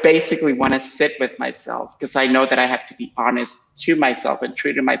basically want to sit with myself because I know that I have to be honest to myself and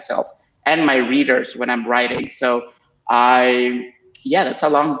true to myself and my readers when I'm writing. So that's a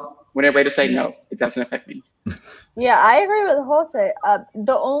long-winded way to say no, it doesn't affect me. Yeah, I agree with Jose.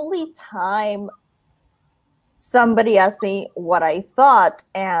 The only time somebody asked me what I thought,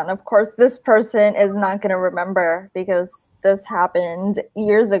 and of course this person is not going to remember because this happened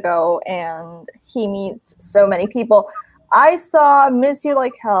years ago and he meets so many people. I saw Miss You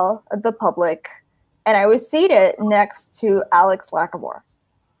Like Hell at the Public, and I was seated next to Alex Lacamoire.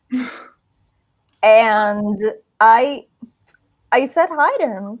 And I said hi to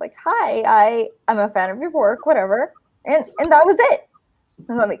him. I was like, hi, I'm a fan of your work, whatever. And that was it.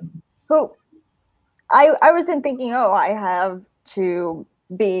 And I'm like, who? I wasn't thinking, oh, I have to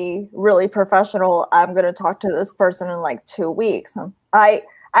be really professional. I'm going to talk to this person in like 2 weeks. I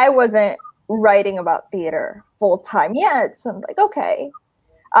wasn't writing about theater full time yet. So I'm like, okay,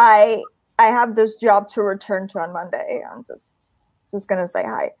 I have this job to return to on Monday. I'm just going to say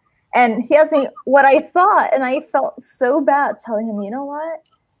hi. And he asked me what I thought, and I felt so bad telling him, you know what?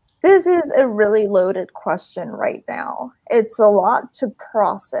 This is a really loaded question right now. It's a lot to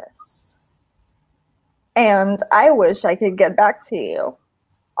process. And I wish I could get back to you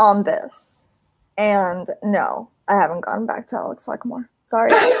on this. And no, I haven't gone back to Alex Lacamoire. Sorry.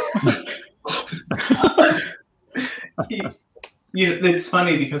 It's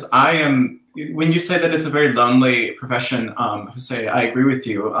funny because when you say that it's a very lonely profession, Jose, I agree with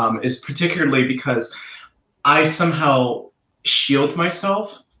you, is particularly because I somehow shield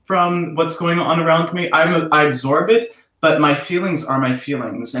myself from what's going on around me. I absorb it, but my feelings are my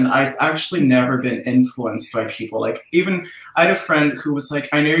feelings. And I've actually never been influenced by people. Like even I had a friend who was like,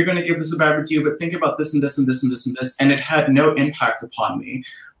 I know you're going to give this a bad review, but think about this and this and this and this and this. And it had no impact upon me.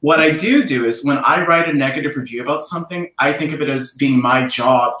 What I do is when I write a negative review about something, I think of it as being my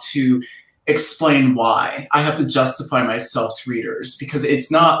job to explain why. I have to justify myself to readers because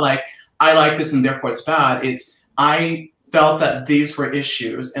it's not like I like this and therefore it's bad. It's I felt that these were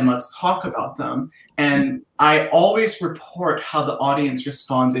issues and let's talk about them. And I always report how the audience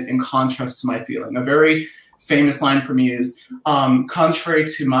responded in contrast to my feeling. A very famous line for me is, contrary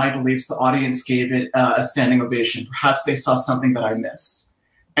to my beliefs, the audience gave it a standing ovation. Perhaps they saw something that I missed.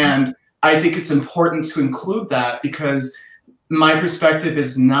 And I think it's important to include that because my perspective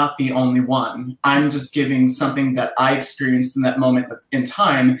is not the only one. I'm just giving something that I experienced in that moment in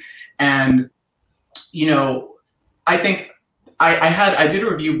time. And, you know, I think I did a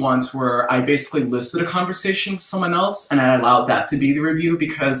review once where I basically listed a conversation with someone else and I allowed that to be the review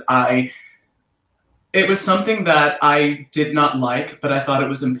because it was something that I did not like, but I thought it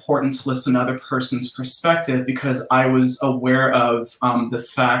was important to listen to another person's perspective because I was aware of the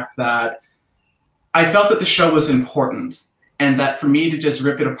fact that I felt that the show was important and that for me to just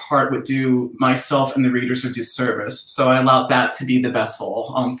rip it apart would do myself and the readers a disservice. So I allowed that to be the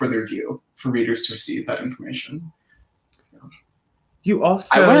vessel for the review, for readers to receive that information. You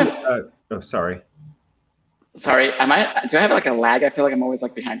also, oh, sorry. Sorry, do I have like a lag? I feel like I'm always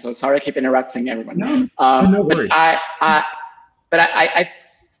like behind, so sorry I keep interrupting everyone. No, no worries. But I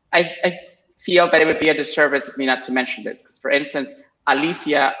feel that it would be a disservice of me not to mention this. Because for instance,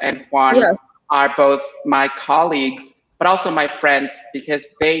 Alicia and Juan are both my colleagues, but also my friends, because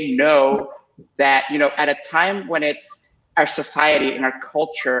they know that, you know, at a time when it's our society and our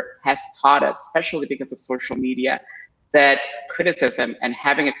culture has taught us, especially because of social media, that criticism and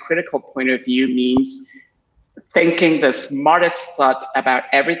having a critical point of view means thinking the smartest thoughts about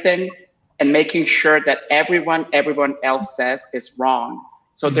everything and making sure that everyone else says is wrong.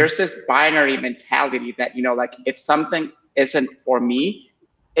 So there's this binary mentality that, you know, like if something isn't for me,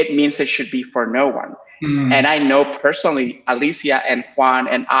 it means it should be for no one. And I know personally, Alicia and Juan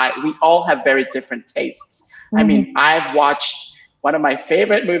and we all have very different tastes. I mean, I've watched one of my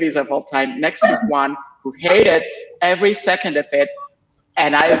favorite movies of all time next to Juan, who hated every second of it.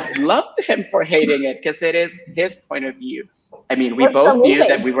 And I loved him for hating it because it is his point of view. I mean, we both knew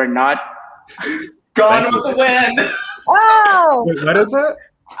that we were not Gone with the Wind. Wow. Wait, what is it?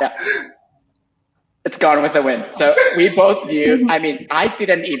 Yeah. It's Gone with the Wind. So we both knew. I mean, I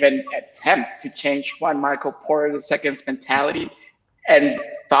didn't even attempt to change Juan Marco Porter II's mentality and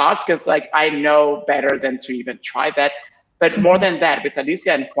thoughts because, like, I know better than to even try that. But more than that, with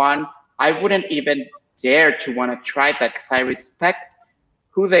Alicia and Juan, I wouldn't even dare to want to try that because I respect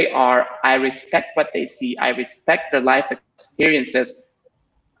who they are. I respect what they see. I respect their life experiences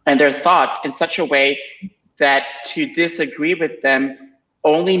and their thoughts in such a way that to disagree with them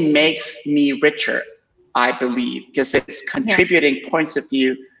only makes me richer, I believe, because it's contributing points of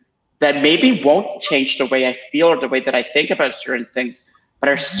view that maybe won't change the way I feel or the way that I think about certain things, but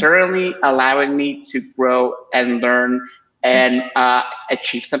are certainly allowing me to grow and learn and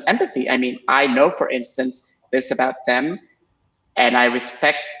achieve some empathy. I mean, I know, for instance, this about them, and I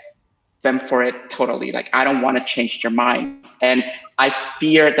respect them for it totally. Like, I don't want to change their minds. And I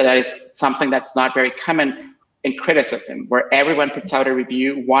fear that is something that's not very common in criticism, where everyone puts out a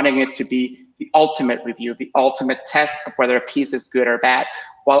review wanting it to be the ultimate review, the ultimate test of whether a piece is good or bad.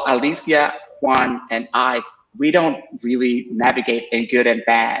 While Alicia, Juan, and we don't really navigate in good and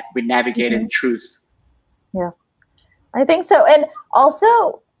bad. We navigate in truth. Yeah, I think so. And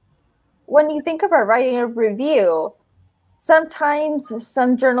also, when you think about writing a review, sometimes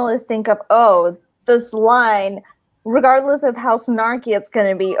some journalists think of, oh, this line, regardless of how snarky it's going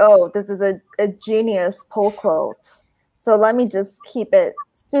to be, oh, this is a genius pull quote, so let me just keep it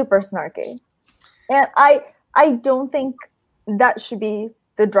super snarky. And I don't think that should be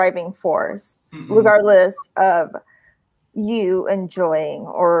the driving force, regardless of you enjoying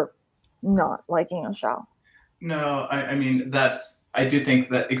or not liking a show. No, I mean, I do think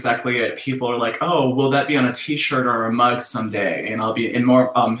that exactly it. People are like, oh, will that be on a t-shirt or a mug someday? And I'll be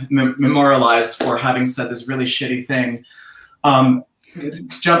memorialized for having said this really shitty thing.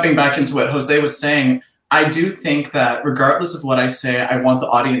 Jumping back into what Jose was saying, I do think that regardless of what I say, I want the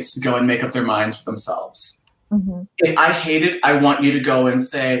audience to go and make up their minds for themselves. If I hate it, I want you to go and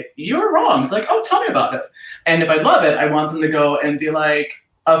say, you're wrong. Like, oh, tell me about it. And if I love it, I want them to go and be like,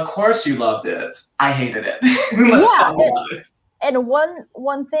 of course you loved it. I hated it. Let's talk about it. And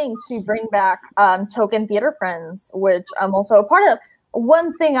one thing to bring back Token Theater Friends, which I'm also a part of,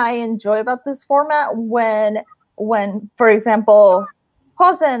 one thing I enjoy about this format when for example,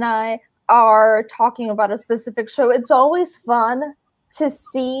 Jose and I are talking about a specific show, it's always fun to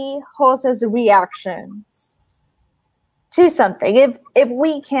see Jose's reactions to something. If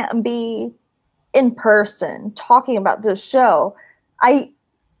we can't be in person talking about this show, I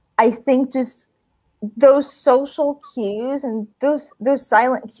think just those social cues and those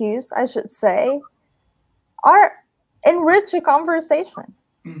silent cues, I should say, are enrich a conversation.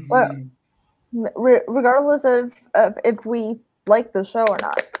 Well, regardless of if we like the show or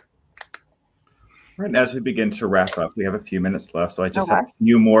not. Right, and as we begin to wrap up, we have a few minutes left, so I just have a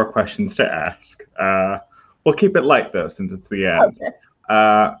few more questions to ask. We'll keep it light though, since it's the end.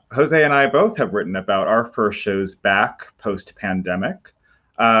 Jose and I both have written about our first shows back post-pandemic.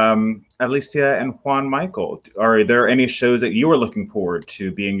 Alicia and Juan Michael, are there any shows that you are looking forward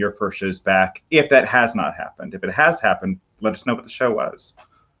to being your first shows back, if that has not happened? If it has happened, let us know what the show was.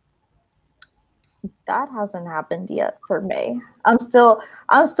 That hasn't happened yet for me. I'm still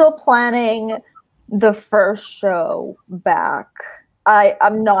planning the first show back.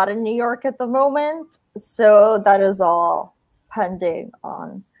 I'm not in New York at the moment, so that is all pending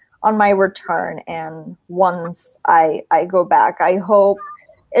on my return. And once I go back, I hope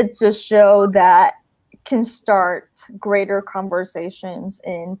it's a show that can start greater conversations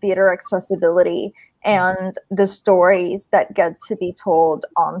in theater accessibility and the stories that get to be told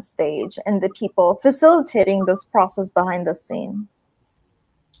on stage and the people facilitating this process behind the scenes.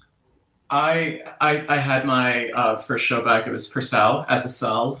 I had my first show back. It was Purcell at the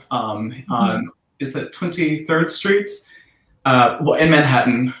Cell on, is it 23rd Street? Well, in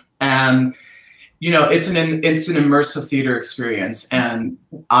Manhattan. And you know, it's an immersive theater experience, and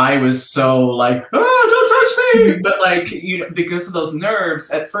I was so like, oh, don't touch me! But like, you know, because of those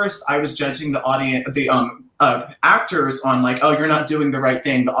nerves, at first I was judging the audience, the actors on like, oh, you're not doing the right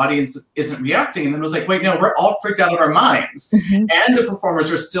thing. The audience isn't reacting, and then it was like, wait, no, we're all freaked out of our minds, and the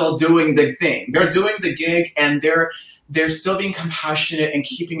performers are still doing the thing. They're doing the gig, and they're still being compassionate and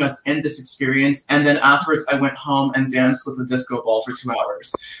keeping us in this experience. And then afterwards, I went home and danced with the disco ball for 2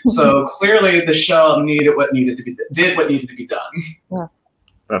 hours. So clearly, the show did what needed to be done. Yeah,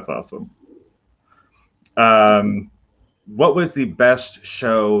 that's awesome. What was the best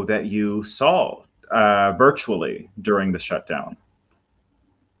show that you saw virtually during the shutdown?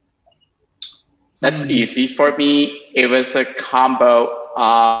 That's easy for me. It was a combo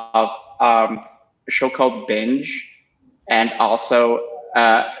of a show called Binge, and also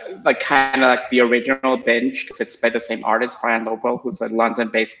like kind of like the original Binge, because it's by the same artist, Brian Lobel, who's a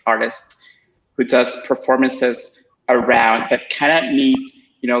London-based artist who does performances around that kind of meet,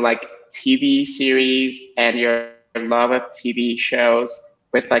 you know, like TV series and your love of TV shows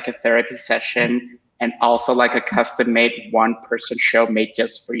with like a therapy session, and also like a custom-made one-person show made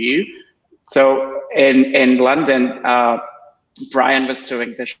just for you. So in London, Brian was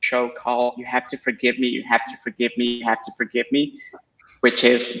doing this show called You Have to Forgive Me, You Have to Forgive Me, You Have to Forgive Me, which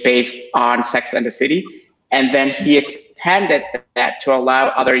is based on Sex and the City. And then he expanded that to allow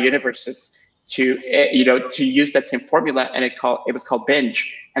other universes to, you know, to use that same formula, and it was called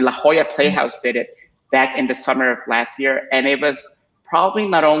Binge. And La Jolla Playhouse did it back in the summer of last year. And it was probably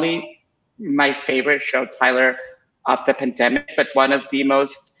not only my favorite show, Tyler, of the pandemic, but one of the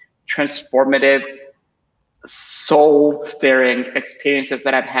most transformative, soul-stirring experiences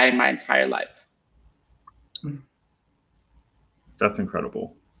that I've had in my entire life. That's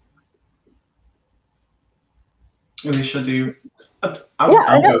incredible. Alicia, do you? I'll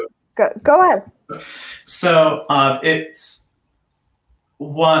go ahead. So it's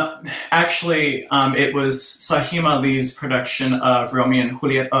what actually it was Sahim Ali's production of Romeo and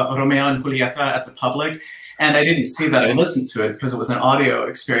Julieta at the Public, and I didn't see that. I listened to it because it was an audio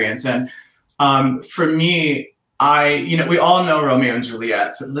experience, and for me, we all know Romeo and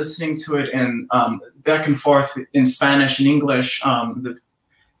Juliet, but listening to it in back and forth in Spanish and English,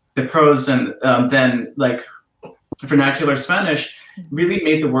 the prose and then like vernacular Spanish really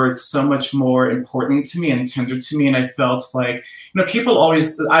made the words so much more important to me and tender to me. And I felt like, you know, people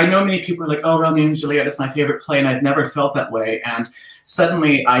always, I know many people are like, oh, Romeo and Juliet is my favorite play, and I've never felt that way. And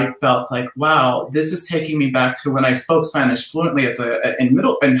suddenly I felt like, wow, this is taking me back to when I spoke Spanish fluently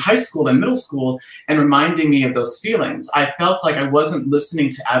in high school and middle school, and reminding me of those feelings. I felt like I wasn't listening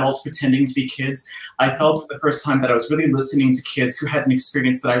to adults pretending to be kids. I felt for the first time that I was really listening to kids who had an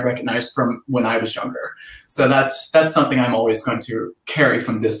experience that I recognized from when I was younger. So that's something I'm always going to carry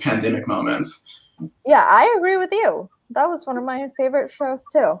from this pandemic moment. Yeah, I agree with you. That was one of my favorite shows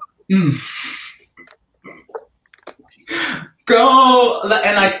too. Go!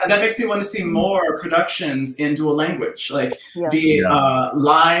 And that makes me want to see more productions in dual language, like be it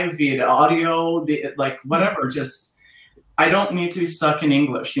live, be it audio, be it like whatever. Just, I don't need to be stuck in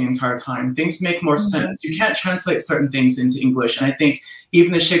English the entire time. Things make more sense. You can't translate certain things into English, and I think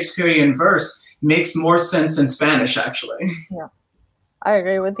even the Shakespearean verse makes more sense in Spanish, actually. Yeah, I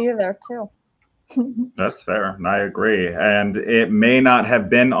agree with you there too. That's fair, and I agree. And it may not have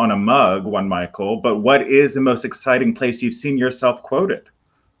been on a mug, Juan Michael, but what is the most exciting place you've seen yourself quoted?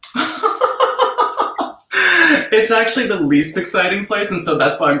 It's actually the least exciting place, and so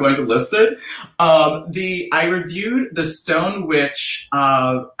that's why I'm going to list it. I reviewed The Stone Witch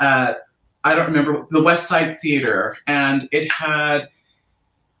at, I don't remember, the West Side Theater, and it had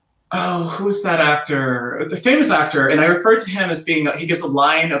oh, who's that actor? The famous actor, and I referred to him as being, he gives a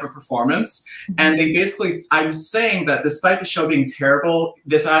line of a performance, and they basically, I was saying that despite the show being terrible,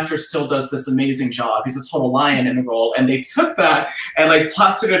 this actor still does this amazing job. He's a total lion in the role, and they took that and like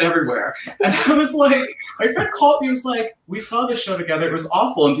plastered it everywhere. And I was like, my friend called me, was like, we saw this show together, it was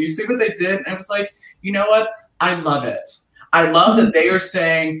awful, and do you see what they did? And I was like, you know what? I love it. I love that they are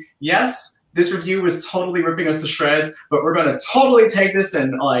saying, yes, this review was totally ripping us to shreds, but we're going to totally take this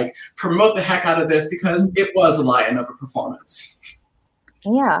and like promote the heck out of this because it was a lion of a performance.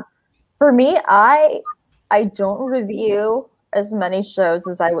 Yeah. For me, I don't review as many shows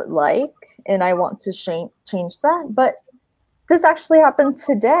as I would like, and I want to change that. But this actually happened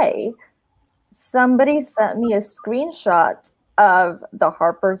today. Somebody sent me a screenshot of the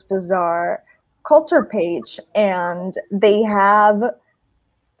Harper's Bazaar culture page, and they have,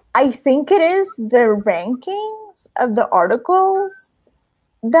 I think it is the rankings of the articles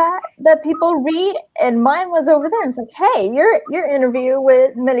that people read, and mine was over there. And it's like, hey, your interview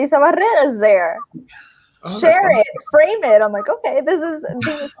with Melissa Barrera is there. Oh, share it, frame it. I'm like, okay, this is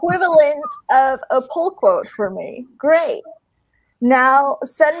the equivalent of a pull quote for me. Great. Now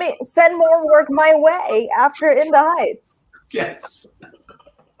send more work my way after In the Heights. Yes.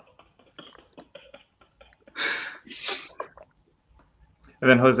 And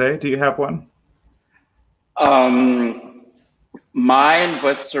then Jose, do you have one? Mine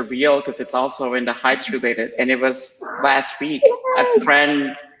was surreal because it's also In the Heights related, and it was last week. A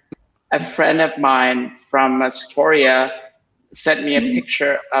friend of mine from Astoria sent me a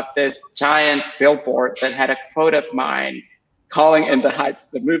picture of this giant billboard that had a quote of mine calling In the Heights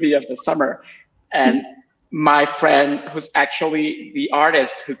the movie of the summer. And my friend, who's actually the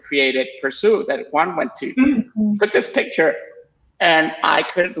artist who created Pursue that Juan went to, took this picture. And I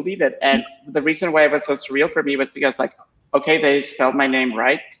couldn't believe it. And the reason why it was so surreal for me was because, like, okay, they spelled my name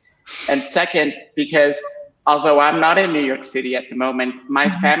right. And second, because although I'm not in New York City at the moment, my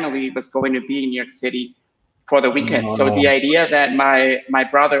family was going to be in New York City for the weekend. Oh. So the idea that my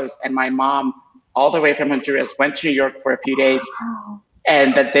brothers and my mom, all the way from Honduras, went to New York for a few days,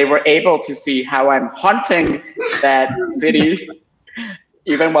 and that they were able to see how I'm haunting that city,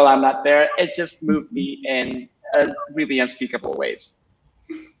 even while I'm not there, it just moved me in really unspeakable ways.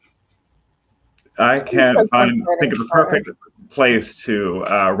 I can't think of a perfect place to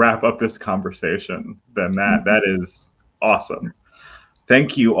wrap up this conversation than that. That is awesome.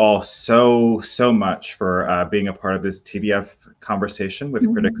 Thank you all so much for being a part of this TDF conversation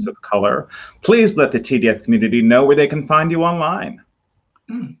with critics of color. Please let the TDF community know where they can find you online.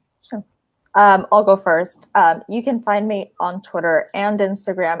 Sure. I'll go first. You can find me on Twitter and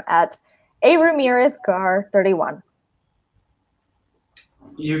Instagram at Ramirez-Gar31.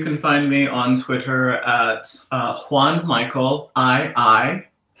 You can find me on Twitter at Juan Michael II,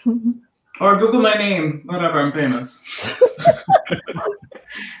 or Google my name, whatever, I'm famous.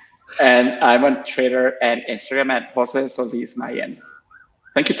 And I'm on Twitter and Instagram at Jose Solís Mayen.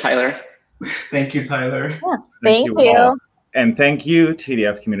 Thank you, Tyler. Thank you, Tyler. Yeah, thank you. And thank you,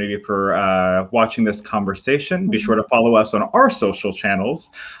 TDF community, for watching this conversation. Be sure to follow us on our social channels,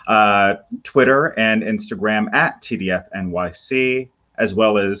 Twitter and Instagram at TDFNYC, as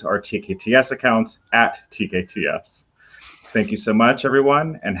well as our TKTS accounts at TKTS. Thank you so much,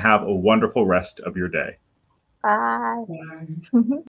 everyone, and have a wonderful rest of your day. Bye. Bye.